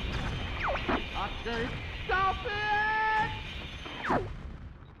 Okay, stop it!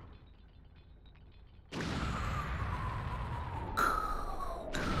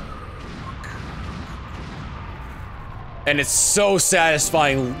 And it's so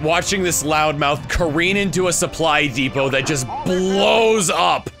satisfying watching this loudmouth careen into a supply depot that just blows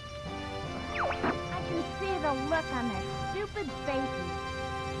up. I can see the look on their stupid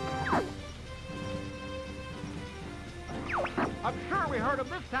faces. I'm sure we heard him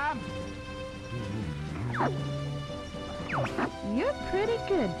this time. You're pretty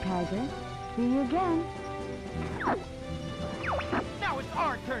good, Tiger. See you again. Now it's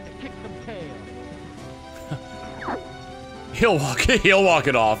our turn to kick some tail. He'll walk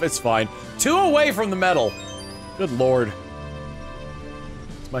it off. It's fine. 2 away from the medal. Good lord.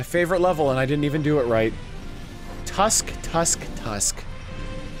 It's my favorite level and I didn't even do it right. Tusk, Tusk, Tusk.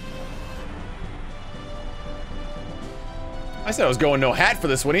 I said I was going no hat for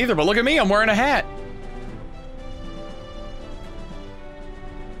this one either, but look at me, I'm wearing a hat.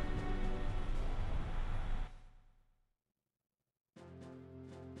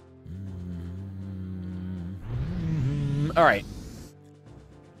 All right.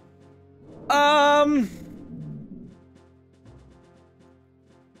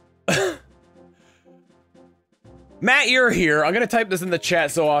 Matt, you're here. I'm gonna type this in the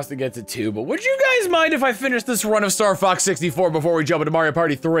chat so Austin gets it too, but would you guys mind if I finish this run of Star Fox 64 before we jump into Mario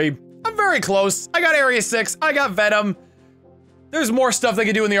Party 3? I'm very close. I got Area 6, I got Venom. There's more stuff they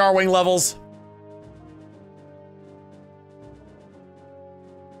can do in the R-Wing levels.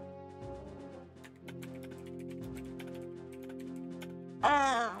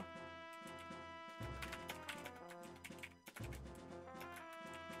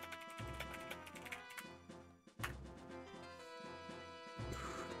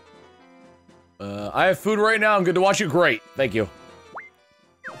 I have food right now. I'm good to watch you. Great. Thank you.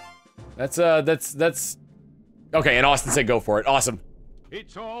 That's okay, and Austin said go for it. Awesome.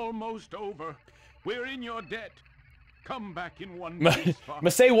 It's almost over. We're in your debt. Come back in one piece, Fox.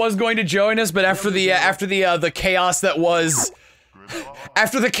 Masay was going to join us, but after the chaos that was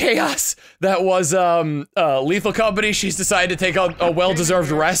Lethal Company, she's decided to take a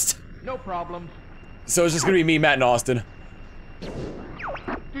well-deserved rest. No problem. So it's just gonna be me, Matt, and Austin.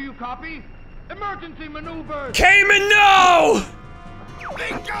 Do you copy? Emergency maneuvers! Cayman, no!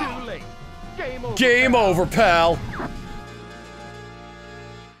 Too late. Game over. Game over, pal.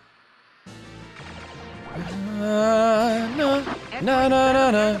 No.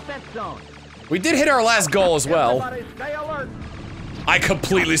 We did hit our last goal as well. Everybody stay alert. I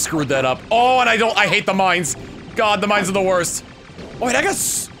completely screwed that up. Oh, and I hate the mines. God, the mines are the worst. Oh, wait,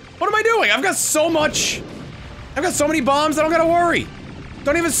 what am I doing? I've got so many bombs, I don't gotta worry.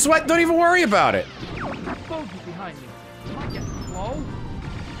 Don't even sweat, don't even worry about it. Bogey behind you. Might get slow.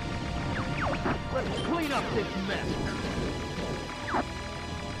 Let's clean up this mess.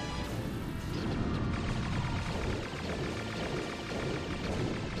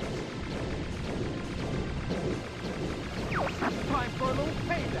 Time for a little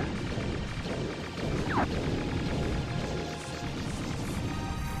payback.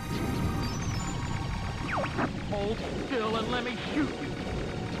 Hold still and let me shoot you.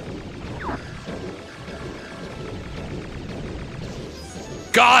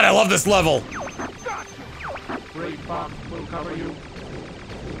 God, I love this level. Gotcha. Great Fox will cover you.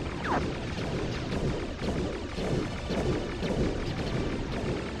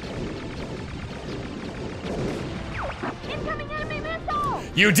 Incoming enemy missile!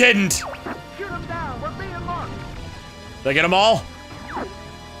 You didn't. Shoot him down. We're being marked. Did I get them all?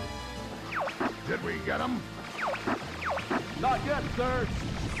 Did we get him? Not yet, sir.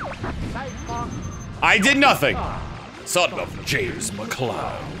 Nice, Fox. I did nothing. Son of James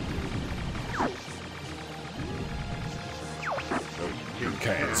McCloud. Those tin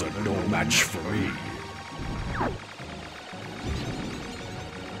cans are no match for me.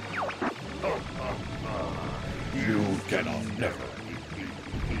 You cannot never.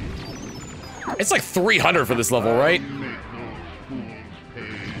 It's like 300 for this level, right?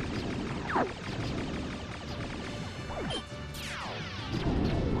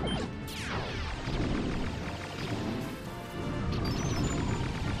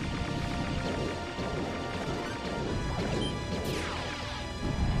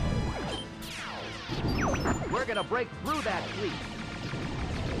 We're gonna break through that fleet.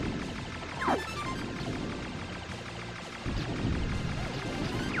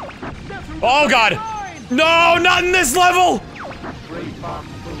 Oh god! No, not in this level!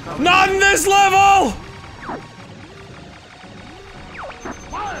 Not in this level!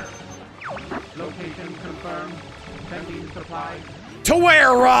 Fire! Location confirmed. Sending supplies. To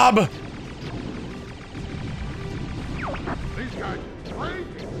where, Rob? These guys are crazy.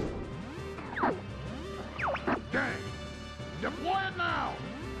 Dang. Deploy it now.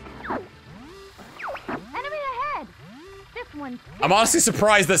 Enemy ahead! This one's... I'm honestly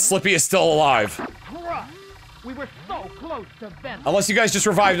surprised that Slippy is still alive. Crust! We were so close to Vent. Unless you guys just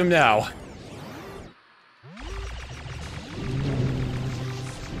revived him now.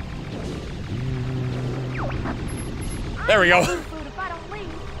 There we go. Food if I don't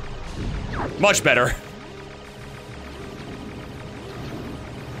leave. Much better.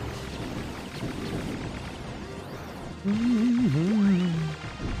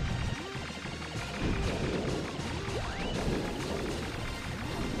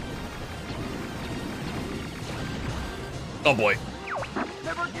 Oh boy.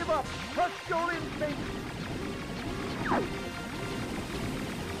 Never give up. Trust your instinct.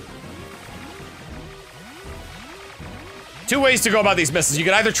 Two ways to go about these missiles. You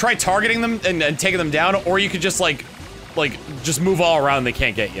could either try targeting them and taking them down, or you could just like just move all around and they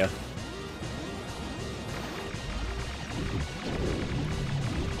can't get you.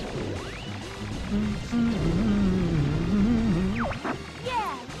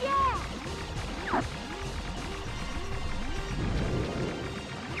 Yeah, yeah!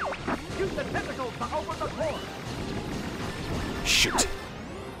 Use the tentacles to open the door. Shoot.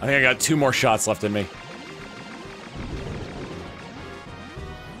 I think I got 2 more shots left in me.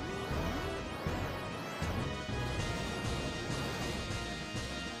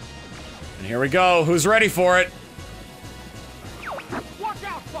 And here we go. Who's ready for it? Watch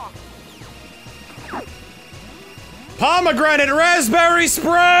out, Fox. Pomegranate raspberry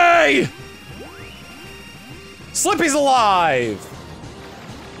spray! Slippy's alive!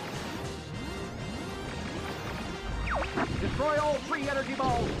 Destroy all 3 energy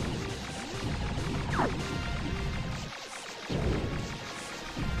balls.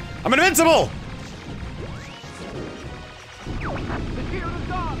 I'm invincible! The shield is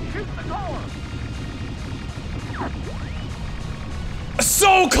gone. Shoot the core.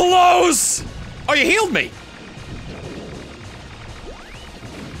 So close! Oh, you healed me!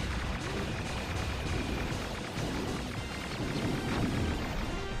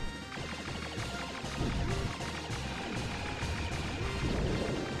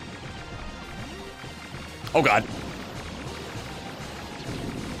 Oh god.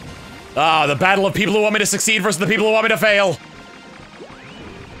 Ah, the battle of people who want me to succeed versus the people who want me to fail.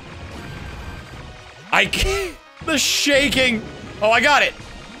 I can't. The shaking. Oh, I got it.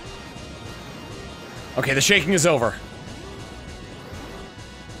 Okay, the shaking is over.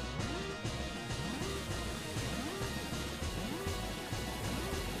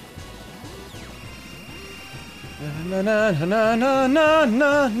 Na na na na na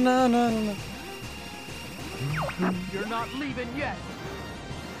na na na. You're not leaving yet.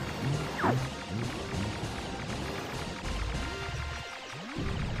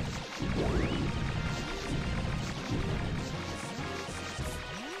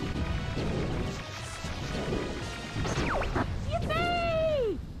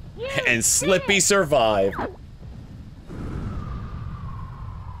 Yippee! You And Slippy did survived.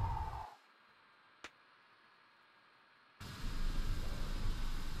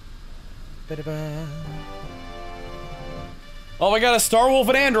 Oh, we got a Starwolf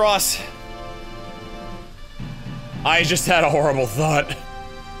and Andross. I just had a horrible thought.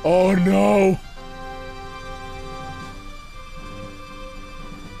 Oh no.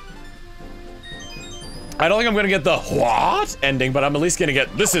 I don't think I'm gonna get the what ending, but I'm at least gonna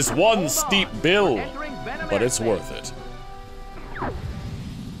get this is one steep bill. But it's worth it.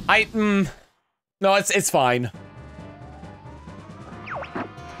 No, it's fine.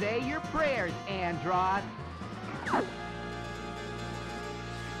 Say your prayers, Andross.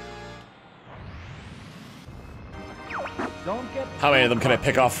 Don't get How many of them can I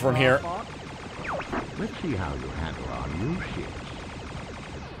pick off from here? Let's see how you handle our new ships.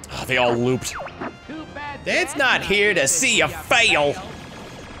 Oh, they all looped. Too bad. It's not here to see you fail.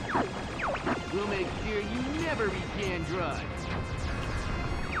 We'll make sure you never reach Andross.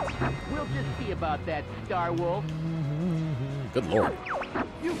 We'll just see about that, Starwolf. Good lord.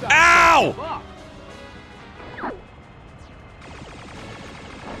 You got Ow!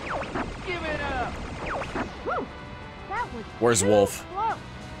 Give it up. Whew, that was Where's too Wolf? close.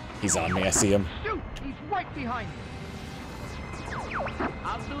 He's on me, I see him. Shoot, he's right behind me.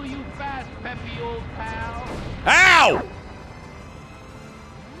 I'll do you fast, peppy old pal. Ow!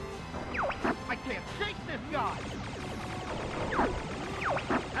 I can't shake this guy.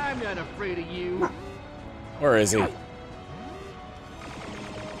 I'm not afraid of you. Where is he?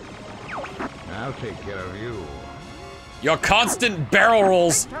 I'll take care of you. Your constant barrel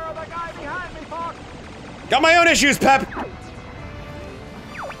rolls. Take care of the guy behind me, Fox. Got my own issues, Pep.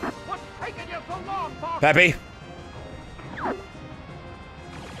 What's taking you so long, Fox? Peppy.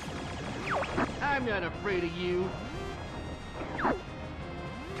 I'm not afraid of you.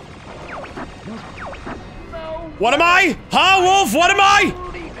 No. What am I? Huh, Wolf? What am I?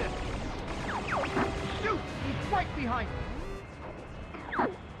 Leave it. Shoot! He's right behind me.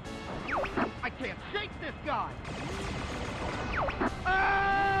 I can't shake this guy.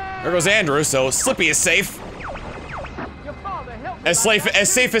 There goes Andrew, so Slippy is safe. Your father helped me As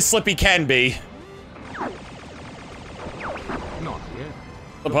safe as Slippy can be. Not yet.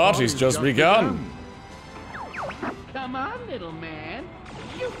 The party's just begun. Come on, little man.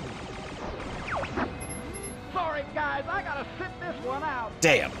 Shoot! Sorry, guys. I gotta sit this one out.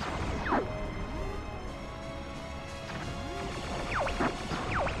 Damn.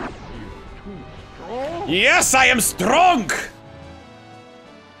 Yes, I am strong!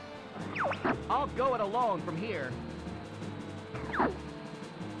 I'll go it alone from here.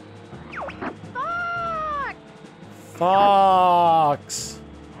 Fuck! Fox.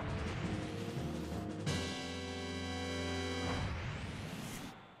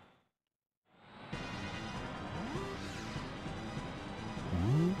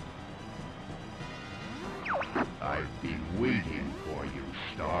 I've been waiting for you,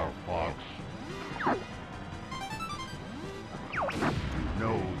 Star Fox. You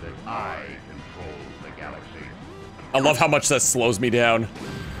know that I control the galaxy. I love how much that slows me down.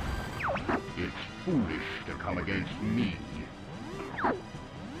 It's foolish to come against me.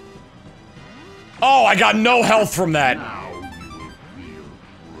 Oh, I got no health from that. Now you will feel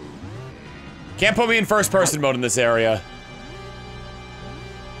through. Can't put me in first person mode in this area.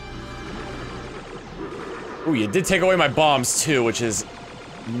 Ooh, you did take away my bombs too, which is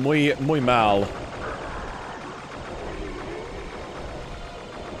muy mal.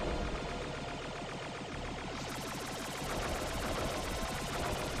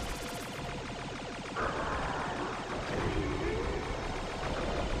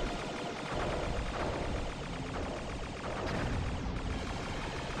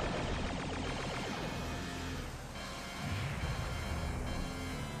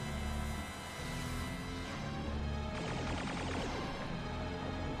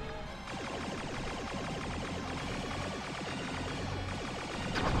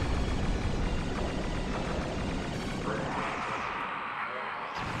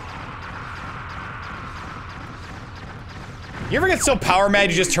 You ever get so power mad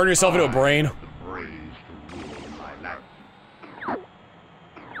you just turn yourself into a brain? Brains to rule my life.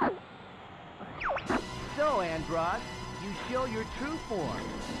 So, Andross, you show your true form.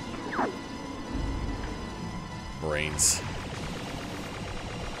 Brains.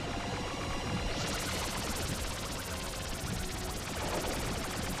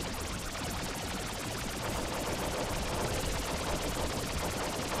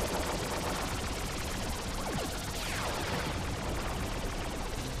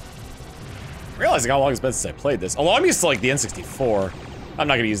 Realizing how long it's been since I played this. Although I'm used to like the N64. I'm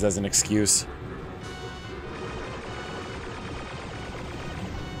not gonna use that as an excuse.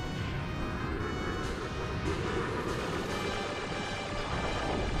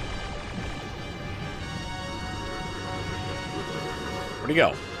 Where'd he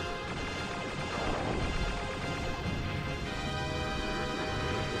go?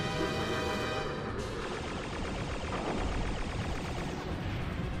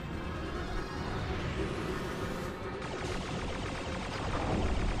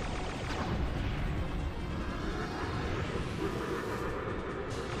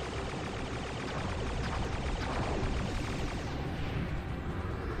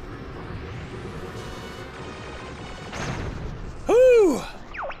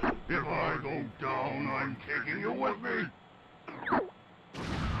 If I go down, I'm taking you with me.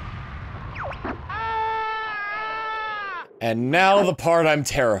 And now the part I'm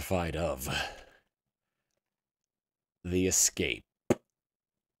terrified of. The escape.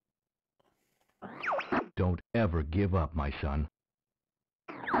 Don't ever give up, my son.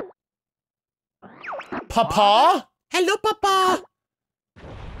 Papa? Hello, Papa.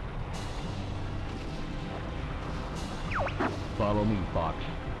 Follow me, Fox.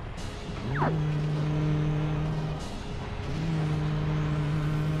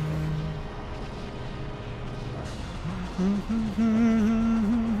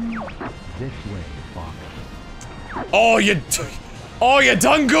 This way, Fox. Oh, you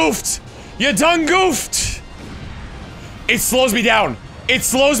done goofed! You done goofed! It slows me down. It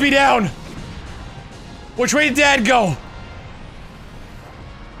slows me down. Which way did Dad go?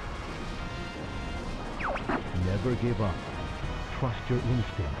 Never give up. Trust your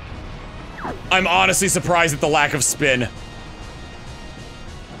instincts. I'm honestly surprised at the lack of spin.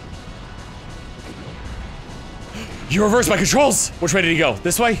 You reversed my controls! Which way did he go?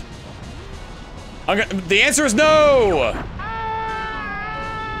 This way? The answer is no!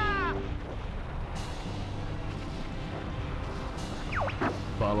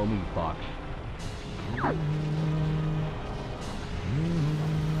 Follow me, Fox.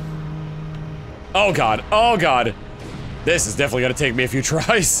 Oh god, oh god. This is definitely gonna take me a few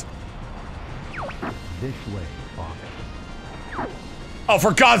tries. This way, Fox. Oh,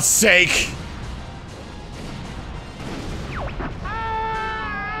 for God's sake!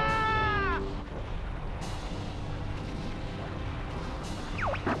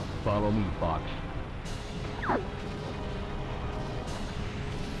 Follow me, Fox.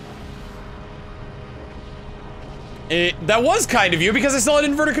 That was kind of you because I still had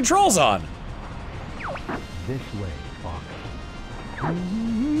inverted controls on. This way, Fox.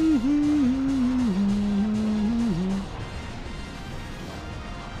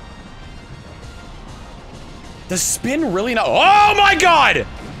 The spin really not— oh my god!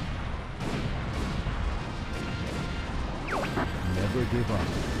 Never give up.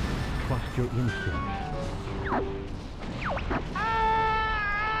 Trust your instincts.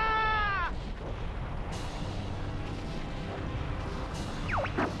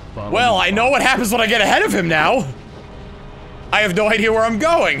 Well, I know what happens when I get ahead of him now. I have no idea where I'm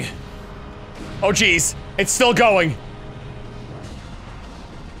going. Oh jeez, it's still going.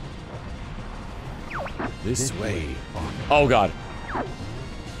 This way. Oh god.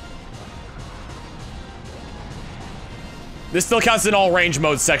 This still counts in all range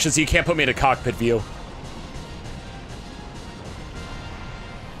mode sections, so you can't put me in a cockpit view.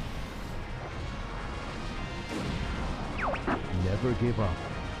 Never give up.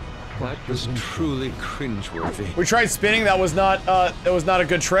 That was truly cringeworthy. We tried spinning, that was not a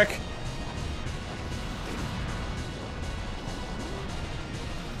good trick.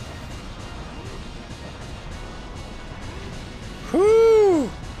 Whoo!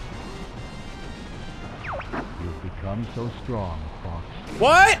 You've become so strong, Fox.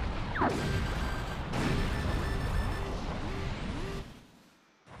 What?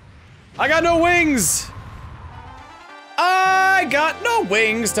 I got no wings! I got no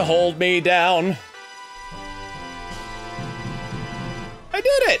wings to hold me down. I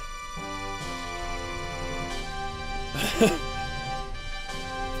did it!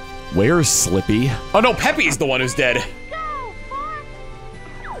 Where's Slippy? Oh no, Peppy's the one who's dead. Go, Fox!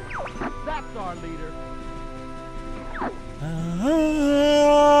 That's our leader.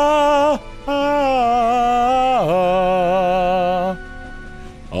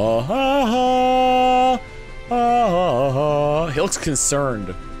 He looks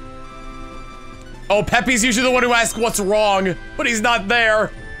concerned. Oh, Peppy's usually the one who asks what's wrong, but he's not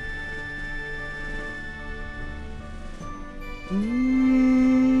there.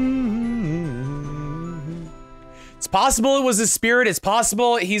 It's possible it was his spirit. It's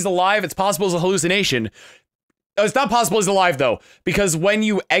possible he's alive. It's possible it's a hallucination. It's not possible he's alive, though, because when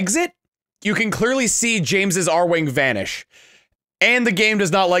you exit, you can clearly see James's R-Wing vanish. And the game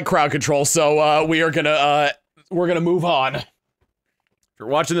does not like crowd control, so we're gonna move on. If you're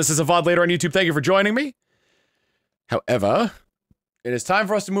watching this as a VOD later on YouTube, thank you for joining me. However, it is time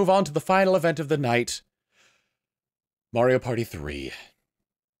for us to move on to the final event of the night. Mario Party 3.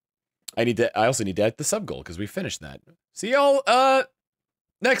 I also need to add the sub goal because we finished that. See y'all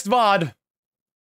next VOD.